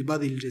التاريخ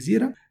الإباضي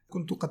للجزيرة.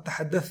 كنت قد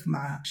تحدثت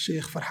مع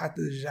الشيخ فرحات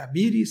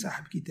الجعبيري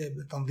صاحب كتاب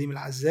تنظيم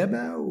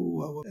العزابة،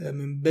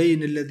 ومن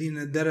بين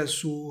الذين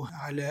درسوا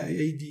على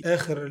أيدي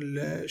آخر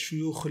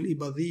الشيوخ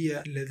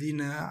الإباضية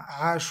الذين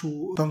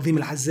عاشوا تنظيم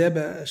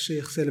العزابة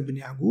الشيخ سالم بن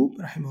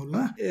يعقوب رحمه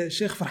الله.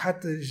 الشيخ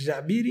فرحات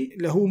الجعبيري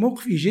له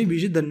موقف إيجابي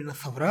جدا من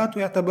الثورات،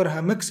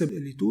 ويعتبرها مكسب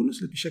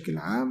لتونس بشكل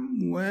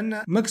عام،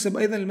 وأن مكسب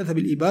أيضا للمذهب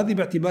الإباضي،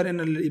 باعتبار أن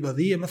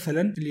الإباضية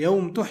مثلا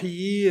اليوم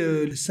تحيي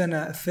السنة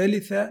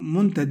الثالثة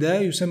منتدى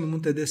يسمى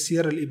منتدى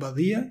السيرة الإباضية،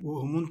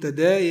 وهو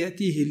منتدى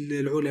يأتيه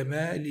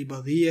العلماء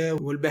الإباضية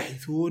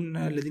والباحثون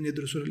الذين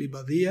يدرسون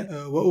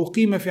الإباضية،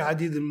 وأقيم في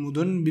عديد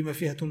المدن بما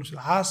فيها تونس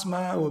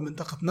العاصمة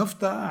ومنطقة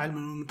نفطة.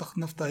 علما منطقة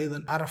نفطة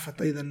أيضا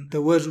عرفت أيضا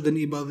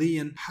تواجدا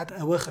إباضيا حتى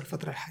أواخر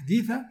الفترة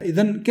الحديثة.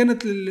 إذن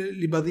كانت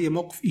الإباضية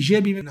موقف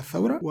إيجابي من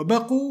الثورة،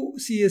 وبقوا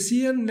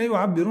سياسيا لا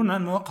يعبرون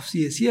عن مواقف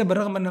سياسية،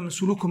 بالرغم أن من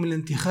سلوكهم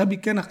الانتخابي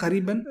كان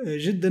قريبا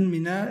جدا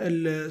من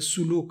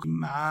السلوك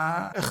مع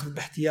أخذ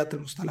باحتياط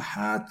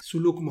المصطلحات،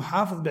 سلوك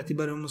محافظ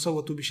باعتبارهم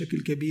صوتوا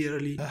بشكل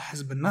كبير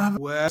لحزب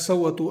النهضة،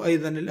 وصوتوا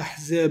أيضا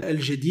الأحزاب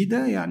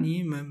الجديدة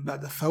يعني من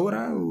بعد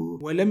الثورة،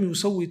 ولم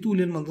يصوتوا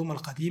للمنظومة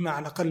القديمة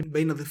على الأقل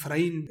بين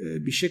ظفرين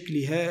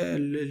بشكلها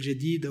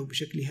الجديد أو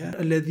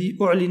بشكلها الذي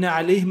أعلن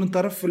عليه من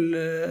طرف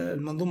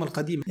المنظومة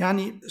القديمة.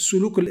 يعني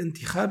السلوك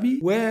الانتخابي،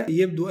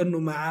 ويبدو أنه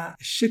مع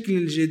الشكل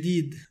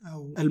الجديد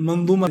أو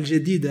المنظومة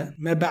الجديدة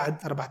ما بعد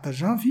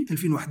 14 جانفي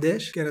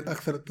 2011 كانت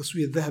أكثر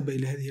التصويت ذهب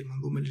إلى هذه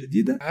المنظومة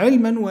الجديدة،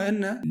 علما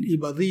وأن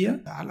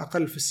الإباضية على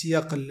الأقل في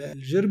السياق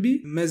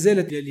الجربي ما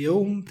زالت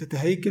اليوم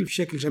تتهيكل في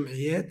شكل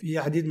جمعيات في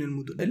عديد من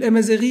المدن.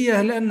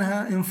 الأمازيغية هل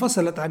أنها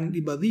انفصلت عن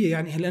الإباضية؟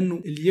 يعني هل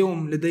أنه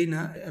اليوم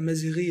لدينا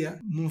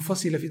أمازيغية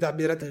منفصلة في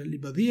تعبيراتها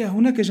الإباضية؟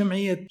 هناك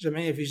جمعية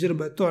في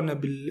جربة تعنى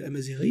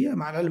بالأمازيغية،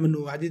 مع العلم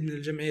أنه عديد من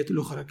الجمعيات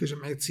الأخرى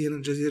كجمعية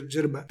سيان جزيرة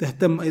جربة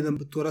تهتم أيضا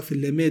بالتراث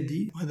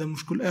اللامادي، وهذا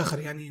مشكل آخر.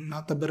 يعني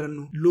نعتبر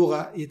أنه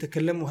اللغة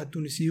يتكلمها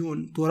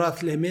التونسيون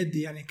تراث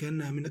لامادي، يعني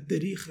كأنها من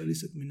التاريخ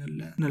ليست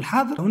من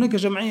الحاضر. هناك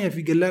جمعية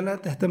في جلالة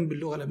تهتم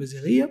باللغة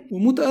الأمازيغية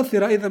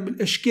ومتأثرة أيضا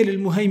بالأشكال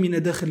المهيمنة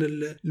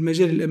داخل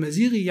المجال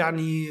الأمازيغي،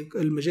 يعني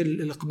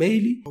المجال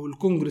القبيلي أو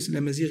الكونغرس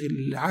الأمازيغي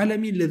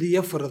العالمي الذي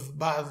يفرض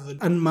بعض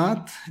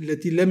الأنماط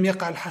التي لم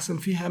يقع الحسم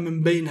فيها،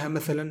 من بينها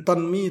مثلا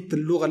تنميط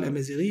اللغة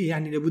الأمازيغية.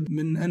 يعني لابد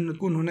من أن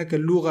تكون هناك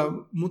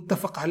اللغة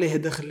متفق عليها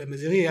داخل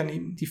الأمازيغية،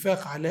 يعني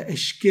اتفاق على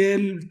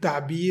أشكال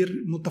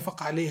تعبير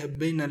متفق عليها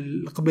بين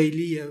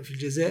القبيلية في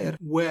الجزائر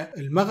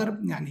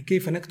والمغرب. يعني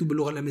كيف نكتب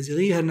اللغة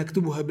الأمازيغية؟ هل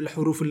نكتبها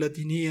بالحروف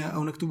اللاتينية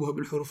أو نكتبها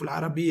بالحروف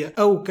العربية،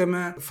 أو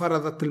كما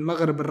فرضت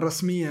المغرب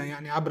الرسمية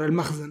يعني عبر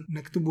المخزن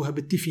نكتبها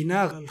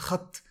بالتيفيناغ،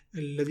 الخط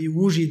الذي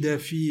وجد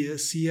في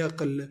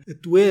السياق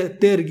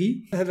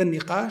التارجي. هذا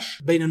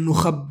النقاش بين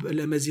النخب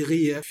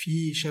الأمازيغية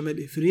في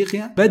شمال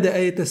إفريقيا بدأ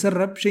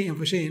يتسرب شيئا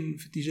فشيئا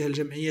في اتجاه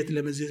الجمعيات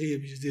الأمازيغية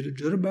بجزيرة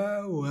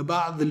جربة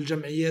وبعض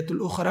الجمعيات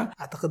الأخرى.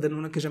 أعتقد أن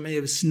هناك جمعية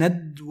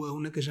بالسند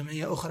وهناك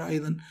جمعية أخرى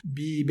أيضا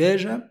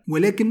بباجة،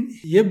 ولكن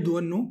يبدو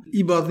أنه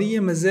الإباضية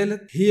ما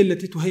زالت هي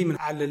التي تهيمن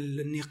على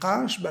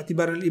النقاش،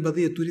 باعتبار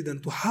الإباضية تريد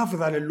أن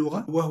تحافظ على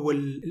اللغة وهو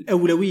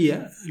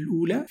الأولوية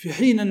الأولى، في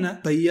حين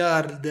أن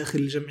تيار داخل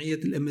الجمعية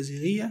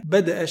الأمازيغية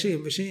بدأ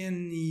شيئا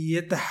فشيئا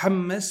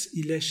يتحمس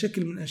إلى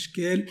شكل من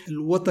أشكال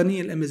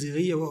الوطنية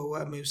الأمازيغية،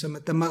 وهو ما يسمى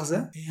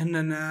تمغزة،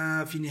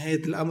 أننا في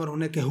نهاية الأمر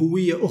هناك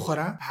هوية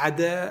أخرى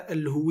عدا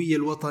الهوية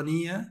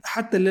الوطنية،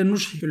 حتى لا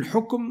نشهي في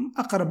الحكم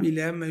أقرب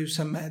إلى ما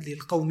يسمى هذه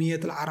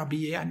القوميات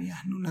العربية. يعني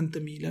نحن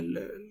ننتمي إلى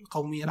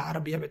القومية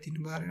العربية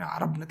باعتبارنا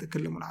عرب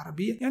نتكلم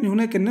العربية، يعني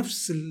هناك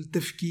نفس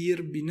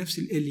التفكير بنفس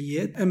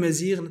الآليات.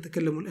 أمازيغ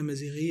نتكلم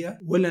الأمازيغية،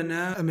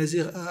 ولنا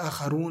أمازيغ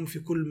آخرون في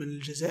كل من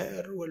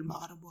الجزائر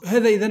والمغرب.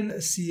 هذا إذن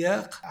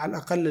السياق على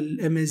الأقل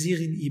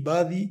الأمازيغي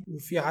الإباضي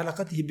وفي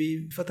علاقته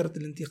بفترة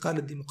الانتقال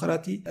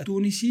الديمقراطي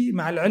التونسي،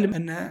 مع العلم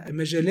أن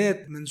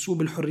مجالات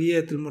منسوب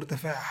الحريات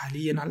المرتفعة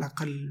حاليا على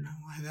الأقل،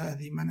 وهذا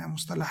معنى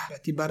مصطلح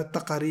باعتبار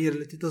التقارير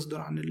التي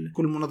تصدر عن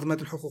كل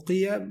المنظمات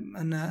الحقوقية،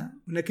 أن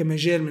هناك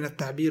مجال من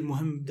التعبير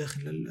مهم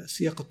داخل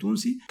السياق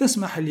التونسي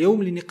تسمح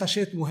اليوم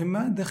لنقاشات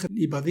مهمة داخل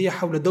الإباضية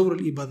حول دور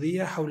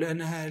الإباضية، حول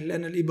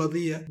لأن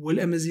الإباضية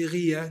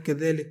والأمازيغية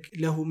كذلك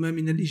له ما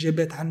من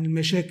الإجابات عن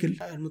المشاكل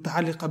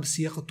المتعلقة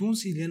بالسياق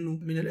التونسي. لأنه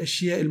من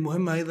الأشياء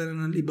المهمة أيضا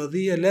أن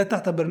الإباضية لا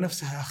تعتبر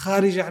نفسها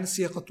خارجة عن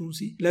السياق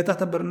التونسي، لا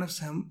تعتبر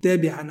نفسها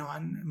تابعة نوعا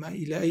ما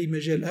إلى أي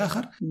مجال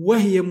آخر،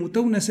 وهي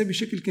متونسة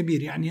بشكل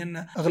كبير. يعني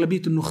أن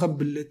أغلبية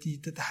النخب التي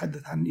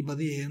تتحدث عن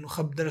الإباضية هي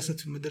نخب درست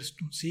في المدارس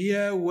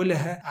التونسية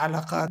ولها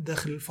علاقات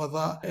داخل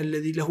الفضاء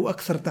الذي له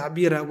أكثر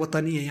تعبير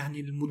وطنية، يعني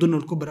المدن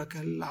الكبرى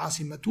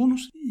كالعاصمة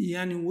تونس،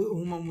 يعني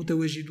هم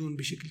متواجدون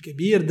بشكل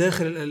كبير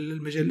داخل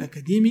المجال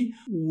الأكاديمي.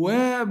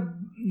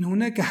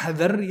 وهناك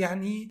حذر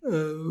يعني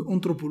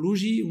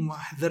أنثروبولوجي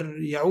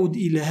وحذر يعود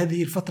إلى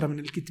هذه الفترة من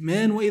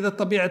الكتمان، وإذا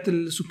طبيعة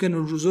السكان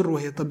الجزر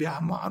وهي طبيعة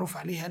معروف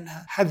عليها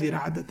أنها حذرة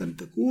عادة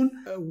تكون،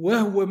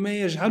 وهو ما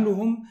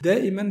يجعلهم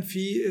دائما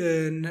في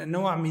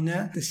نوع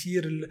من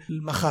تسيير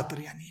المخاطر،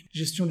 يعني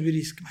جيستيون دو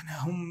ريسك.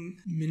 معناها هم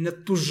من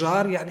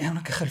التجار، يعني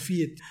هناك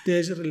خلفية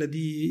التاجر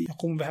الذي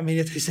يقوم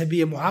بعمليات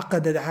حسابية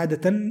معقدة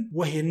عادة،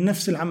 وهي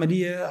نفس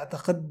العملية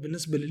أعتقد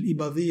بالنسبة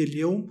للإباضية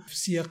اليوم في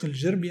السياق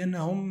الجربي،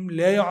 أنهم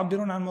لا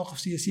يعبرون عن مواقف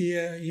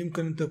سياسية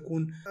يمكن أن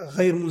تكون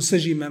غير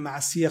منسجمة مع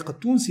السياق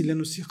التونسي، لأن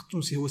السياق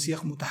التونسي هو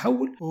سياق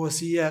متحول وهو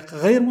سياق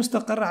غير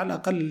مستقر على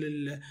الأقل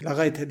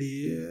لغاية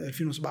هذه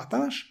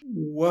 2017.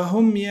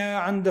 وهم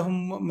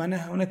عندهم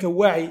معناها هناك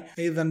وعي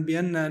أيضا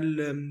بأن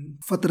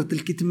فترة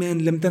الكتمان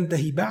لم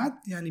تنتهي بعد،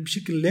 يعني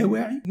بشكل لا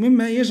واعي،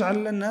 مما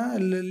يجعل لنا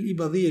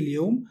الإباضية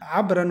اليوم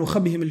عبر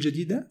نخبهم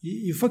الجديدة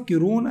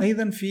يفكرون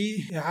أيضا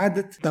في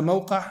إعادة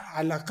تموقع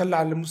على الأقل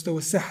على مستوى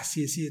الساحة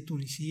السياسية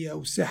التونسية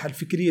أو الساحة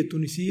الفكرية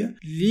التونسية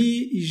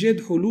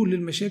لإيجاد حلول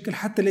للمشاكل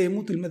حتى لا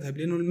يموت المذهب.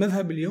 لأنه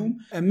المذهب اليوم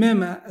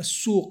أمام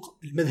السوق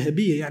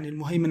المذهبية يعني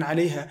المهيمن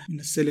عليها من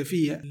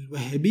السلفية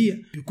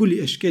الوهابية بكل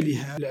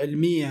أشكالها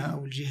العلمية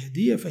أو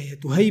الجهادية، فهي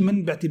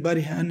تهيمن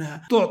باعتبارها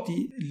أنها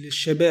تعطي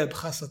للشباب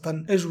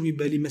خاصة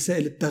أجوبة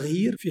لمسائل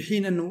التغيير، في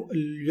حين أنه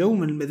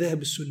اليوم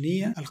المذاهب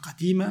السنية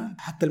القديمة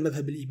حتى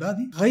المذهب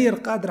الإباضي غير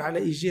قادر على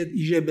إيجاد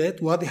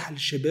إجابات واضحة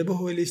للشباب،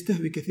 وهو اللي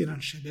يستهوي كثيرا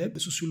الشباب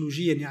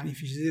سوسيولوجيا. يعني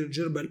في جزيرة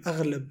جربة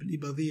الأغلب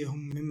الإباضية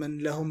هم ممن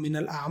لهم من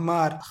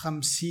الأعمار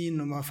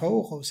 50 وما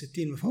فوق أو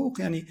 60 وما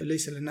فوق، يعني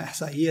ليس لنا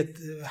إحصائيات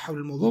حول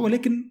الموضوع،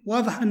 ولكن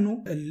واضح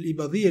أنه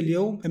الإباضية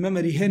اليوم أمام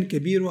رهان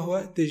كبير،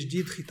 وهو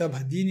تجديد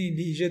خطابها الديني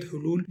لإيجاد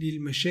حلول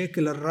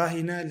للمشاكل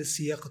الراهنة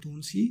للسياق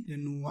التونسي،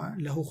 لأنه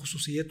له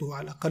خصوصيته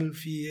على الأقل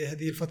في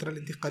هذه الفترة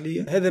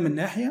الانتقالية. هذا من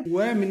ناحية،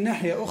 ومن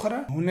ناحية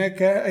أخرى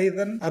هناك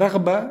أيضا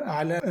رغبة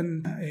على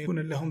أن يكون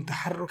لهم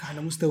تحرك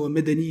على مستوى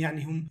مدني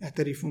يعني هم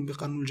يعترفون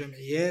بقانون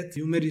الجمعيات،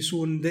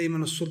 يمارسون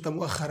دائما السلطة.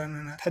 مؤخرا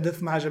أنا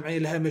تحدثت مع جمعية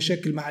لها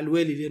مشاكل مع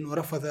الوالي لأنه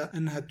رفض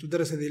أنها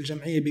تدرس هذه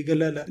الجمعية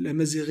بجلالة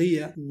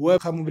الأمازيغية،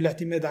 وقاموا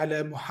بالاعتماد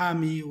على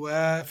محامي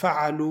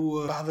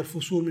وفعلوا بعض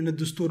الفصول من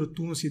الدستور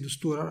التونسي،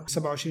 دستور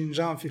 27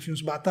 جانفي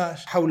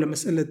 2017، حول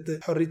مسألة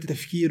حرية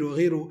التفكير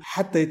وغيره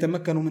حتى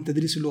يتمكنوا من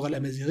تدريس اللغة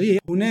الأمازيغية.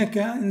 هناك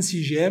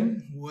انسجام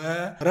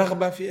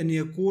ورغبة في أن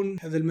يكون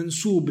هذا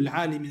المنسوب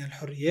العالي من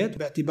الحريات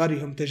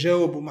باعتبارهم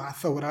تجاوبوا مع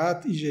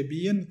الثورات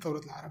إيجابيا،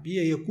 الثورة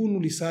العربية،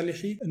 يكون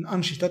لصالح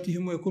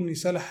أنشطتهم ويكون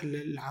لصالح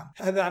العام.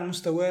 هذا على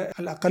المستوى على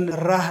الأقل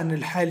الراهن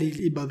الحالي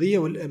الإباضية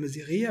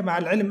والأمازيغية، مع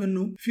العلم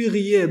أنه في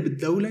غياب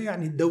الدولة،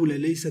 يعني الدولة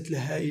ليست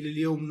لها إلى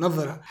اليوم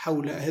نظرة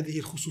حول هذه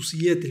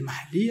الخصوصيات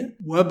المحلية،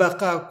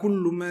 وبقى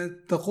كل ما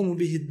تقوم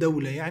به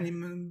الدولة يعني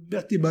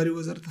باعتبار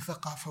وزارة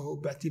الثقافة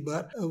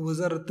وباعتبار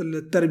وزارة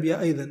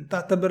التربية أيضا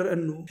تعتبر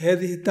أنه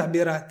هذه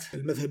التعبيرات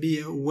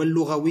المذهبية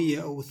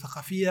واللغوية أو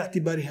الثقافية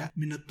اعتبارها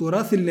من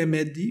التراث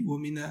اللامادي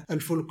ومن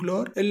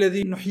الفولكلور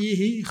الذي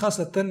نحييه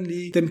خاصة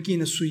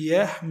لتمكين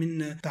السياح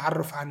من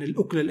تعرف عن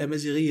الأكلة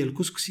الأمازيغية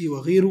الكسكسي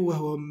وغيره،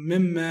 وهو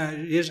مما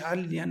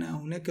يجعل يعني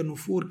هناك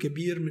نفور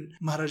كبير من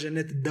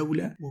مهرجانات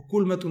الدولة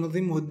وكل ما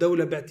تنظمه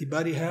الدولة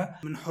باعتبارها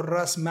من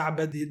حراس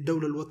معبد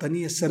الدولة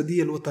الوطنية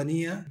السردية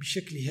الوطنية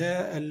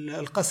بشكلها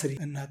القسري،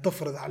 أنها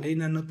تفرض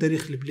علينا أن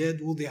تاريخ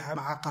البلاد وضع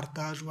مع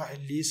قرطاج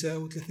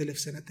وعليسة و3000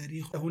 سنة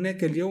تاريخ.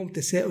 هناك اليوم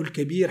تساؤل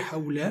كبير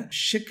حول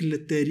شكل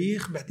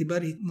التاريخ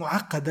باعتباره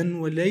معقدا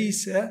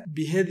وليس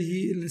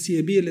بهذه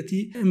الانسيابية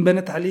التي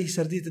انبنت عليه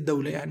سردية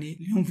الدولة. يعني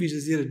اليوم في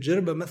جزيرة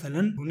جربة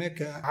مثلا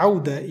هناك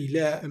عودة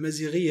إلى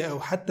أمازيغية أو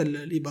حتى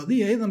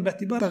الإباضية أيضا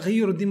باعتبار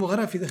تغير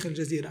الديموغرافي داخل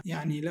الجزيرة.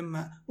 يعني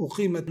لما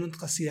أقيمت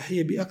منطقة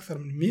سياحية بأكثر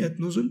من 100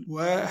 نزل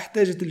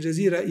واحتاجت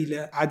الجزيرة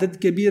إلى عدد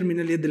كبير من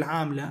اليد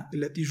العاملة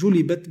التي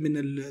جلبت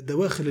من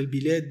دواخل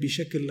البلاد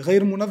بشكل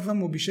غير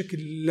منظم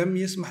وبشكل لم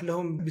يسمح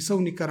لهم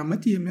بصون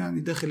كرامتهم،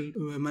 يعني داخل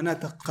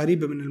مناطق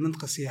قريبة من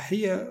المنطقة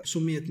السياحية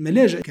سميت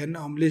ملاجئ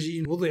كأنهم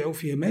لاجئين وضعوا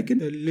في أماكن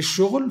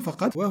للشغل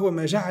فقط، وهو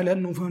ما جعل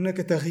أنه هناك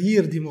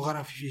تغيير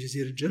ديموغرافي في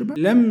جزيرة جربة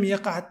لم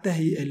يقع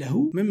التهيئة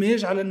له، مما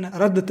يجعل أن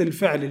ردة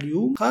الفعل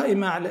اليوم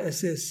قائمة على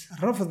أساس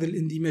رفض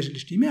الاندماج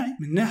الاجتماعي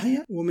من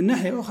ناحية، ومن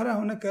ناحية أخرى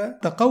هناك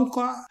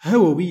تقوقع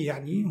هووي،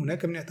 يعني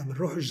هناك من يعتبر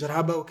روح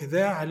الجرابة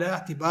وكذا على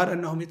اعتبار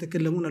أنهم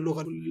يتكلمون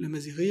اللغة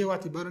الأمازيغية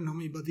واعتبار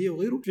أنهم إباضية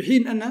وغيره، في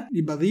حين أن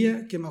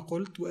الإباضية كما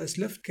قلت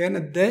وأسلفت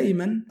كانت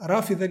دائما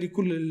رافضة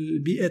لكل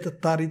البيئات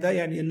الطاردة،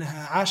 يعني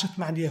أنها عاشت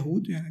مع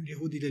اليهود، يعني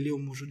اليهود إلى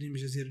اليوم موجودين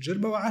بجزيرة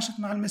جربة، وعاشت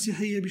مع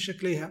المسيحية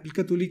بشكلها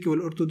الكاثوليكي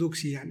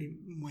والأرثوذكسي،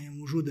 يعني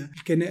موجودة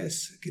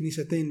الكنائس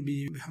كنيستين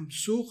بحمد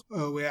السوق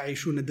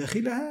ويعيشون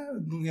داخلها،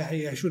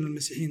 يعيشون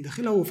المسيحيين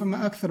داخلها،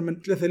 وفما أكثر من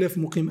 3000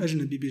 مقيم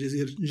أجنبي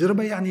بجزيرة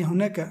جربة. يعني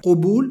هناك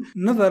قبول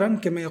نظرا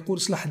كما يقول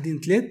صلاح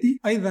الدين تلاتي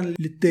أيضا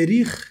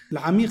للتاريخ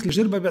العميق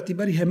لجربة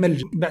باعتبارها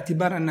ملجأ،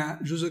 باعتبار أن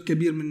جزء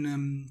كبير من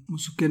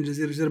سكان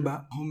جزيرة جربة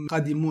هم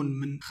قادمون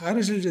من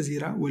خارج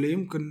الجزيرة، ولا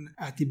يمكن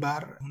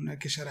اعتبار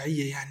هناك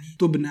شرعية يعني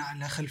تبنى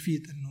على خلفية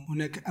أنه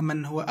هناك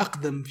أمن هو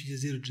أقدم في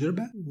جزيرة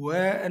جربة،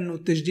 وأنه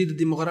التجديد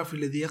الديموغرافي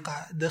الذي يقع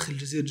داخل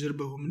جزيرة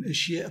جربة هو من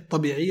الأشياء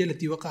الطبيعية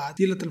التي وقعت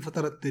طيلة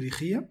الفترات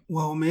التاريخية،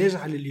 وهو ما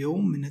يجعل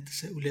اليوم من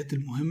التساؤلات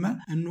المهمة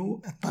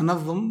أنه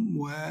التنظم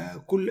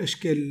وكل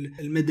أشكال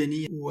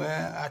المدنية،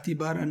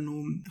 واعتبار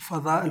أنه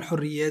فضاء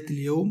الحريات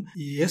اليوم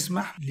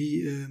يسمح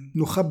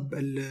لنخب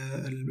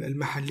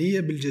المحلية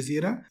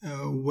بالجزيرة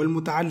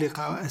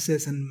والمتعلقة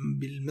أساسا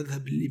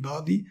بالمذهب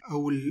الإباضي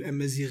أو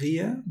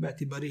الأمازيغية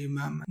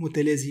باعتبارهما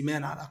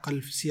متلازمان على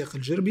الأقل في السياق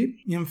الجربي،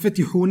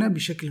 ينفتحون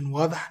بشكل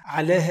واضح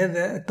على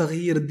هذا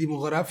التغيير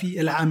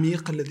الديموغرافي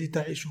العميق الذي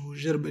تعيشه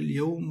جربة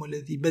اليوم،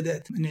 والذي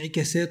بدأت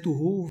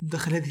انعكاساته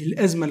داخل هذه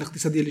الأزمة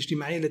الاقتصادية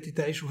الاجتماعية التي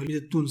تعيشها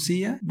البلاد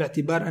التونسية،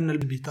 باعتبار أن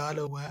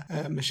البطالة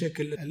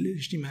ومشاكل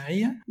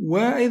الاجتماعية،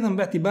 وأيضا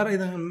باعتبار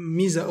أيضا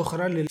ميزة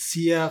أخرى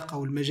للسياق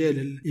أو المجال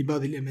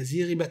الإباضي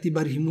الأمازيغي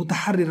باعتباره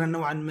متحررا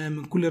نوعا ما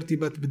من كل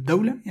ارتباط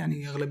بالدولة.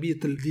 يعني أغلبية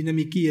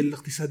الديناميكية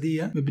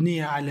الاقتصادية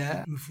مبنية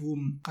على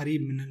مفهوم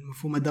قريب من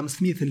المفهوم آدم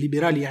سميث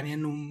الليبرالي، يعني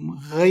أنهم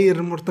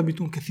غير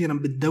مرتبطون كثيرا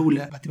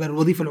بالدولة باعتبار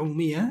الوظيفة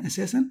العمومية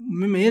أساسا،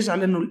 مما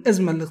يجعل أنه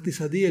الأزمة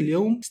الاقتصادية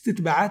اليوم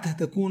استتباعاتها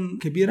تكون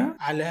كبيرة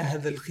على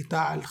هذا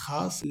القطاع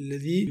الخاص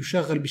الذي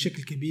يشغل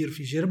بشكل كبير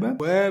في جربة،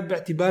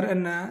 وباعتبار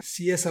أن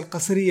السياسة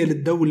القصرية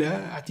للدولة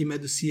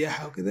اعتماد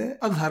السياحة وكذا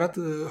أظهرت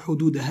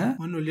حدودها،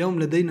 وأنه اليوم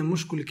لدينا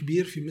مشكل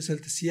كبير في مسألة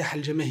السياحة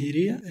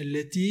الجماهيرية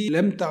التي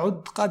لم تعد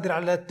قادرة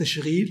على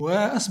التشغيل،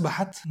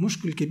 وأصبحت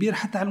مشكل كبير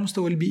حتى على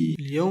المستوى البيئي.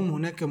 اليوم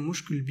هناك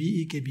مشكل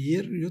بيئي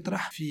كبير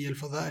يطرح في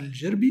الفضاء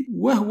الجربي،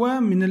 وهو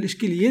من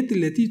الإشكاليات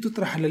التي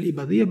تطرح على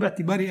الإباضية الإباضية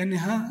باعتبار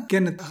أنها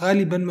كانت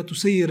غالبا ما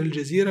تسير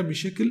الجزيرة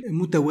بشكل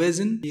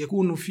متوازن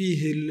يكون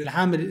فيه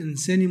العامل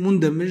الإنساني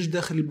مندمج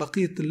داخل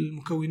بقية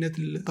المكونات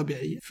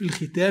الطبيعية. في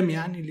الختام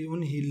يعني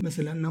لأنهي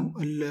مثلا أنه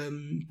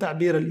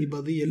التعبير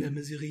الإباضية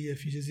الأمازيغية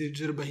في جزيرة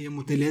جربة هي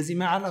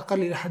متلازمة على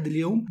الأقل إلى حد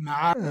اليوم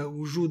مع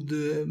وجود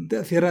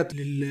تأثيرات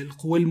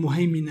للقوى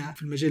المهيمنة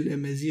في المجال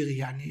الأمازيغي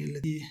يعني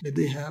التي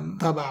لديها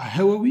طابع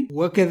هووي،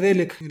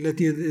 وكذلك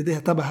التي لديها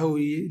طابع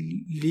هووي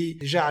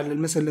لجعل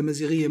المسألة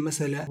الأمازيغية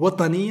مسألة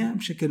وطنية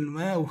بشكل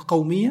ما أو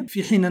قومية،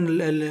 في حين أن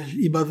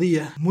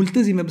الإباضية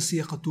ملتزمة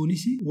بالسياق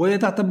التونسي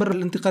وتعتبر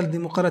الانتقال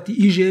الديمقراطي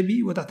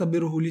إيجابي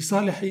وتعتبره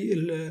لصالح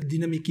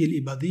الديناميكية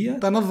الإباضية.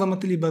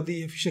 تنظمت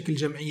الإباضية في شكل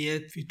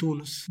جمعيات في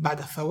تونس بعد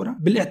الثورة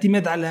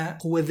بالاعتماد على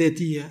قوة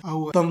ذاتية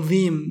أو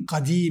تنظيم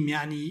قديم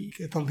يعني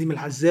تنظيم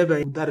العزابة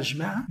ودار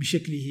الجماعة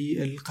بشكله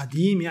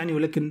القديم يعني،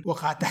 ولكن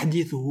وقع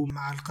تحديثه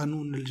مع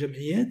القانون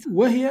الجمعيات،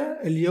 وهي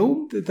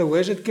اليوم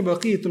تتواجد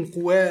كبقية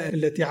القوى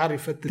التي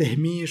عرفت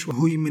تهميش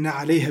وهيمن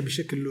عليها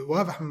بشكل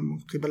واضح من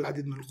قبل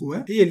العديد من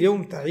القوى. هي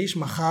اليوم تعيش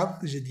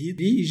مخاض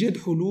جديد لإيجاد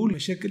حلول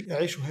مشاكل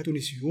يعيشها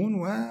التونسيون،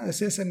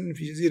 وأساسا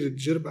في جزيرة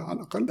جربة على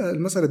الأقل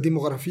المسألة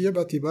الديموغرافية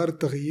باعتبار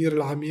التغيير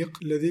العميق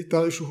الذي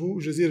تعيشه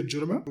جزيرة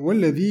جربة،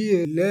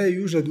 والذي لا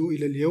يوجد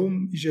إلى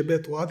اليوم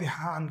إجابات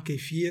واضحة عن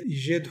كيفية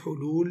إيجاد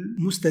حلول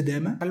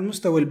مستدامة على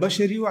المستوى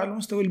البشري وعلى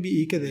المستوى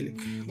البيئي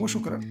كذلك.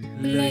 وشكرا.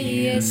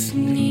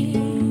 ليسني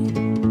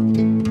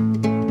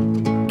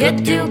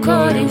جدي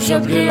وكاري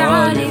وجبلي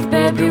العالي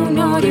بابي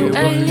وناري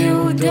وأهلي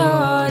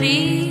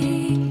وداري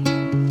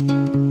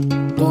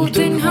قوت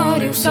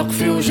نهاري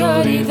وسقفي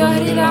وجاري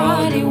ظهري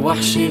العالي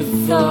ووحشي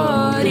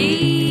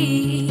الثاري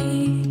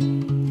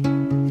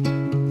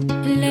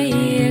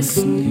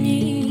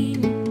ليسني.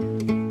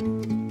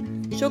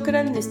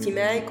 شكرا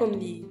لاستماعكم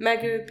لي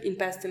Maghreb in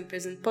Past and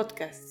Present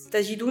Podcasts.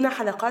 تجدون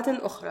حلقات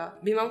أخرى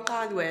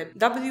بموقع الويب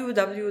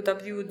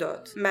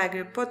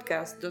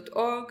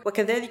www.maghrebpodcast.org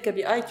وكذلك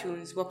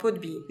بآيتونز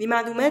وبودبين.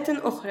 لمعلومات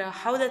أخرى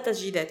حول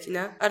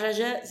تسجيلاتنا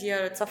الرجاء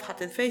زيارة صفحة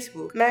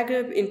الفيسبوك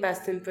Maghreb in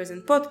Past and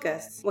Present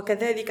Podcasts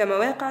وكذلك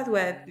مواقع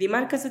الويب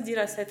لمركز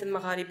الدراسات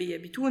المغاربية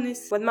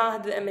بتونس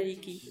والمعهد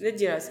الأمريكي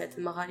للدراسات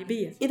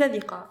المغاربية. إلى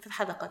اللقاء في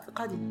الحلقات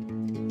القادمة.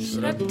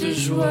 شربت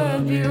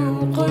جوابي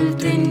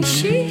وقلت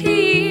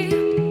انشهي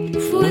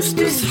في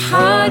وسط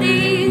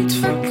صحاري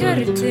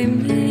تفكرت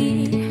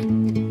مليح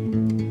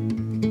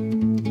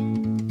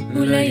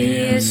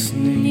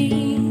وليسني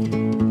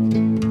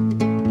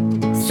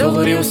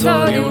صغري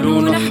وصاري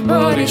ولون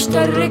أحباري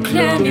اشتر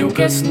كلامي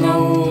وكاس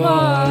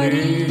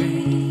نواري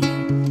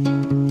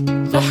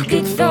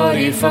ضحكة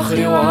ثاري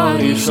فخري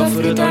وعاري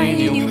شفرة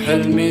عيني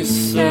وحلمي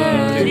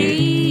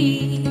الساري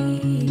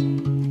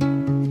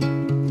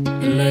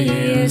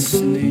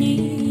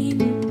ليسني.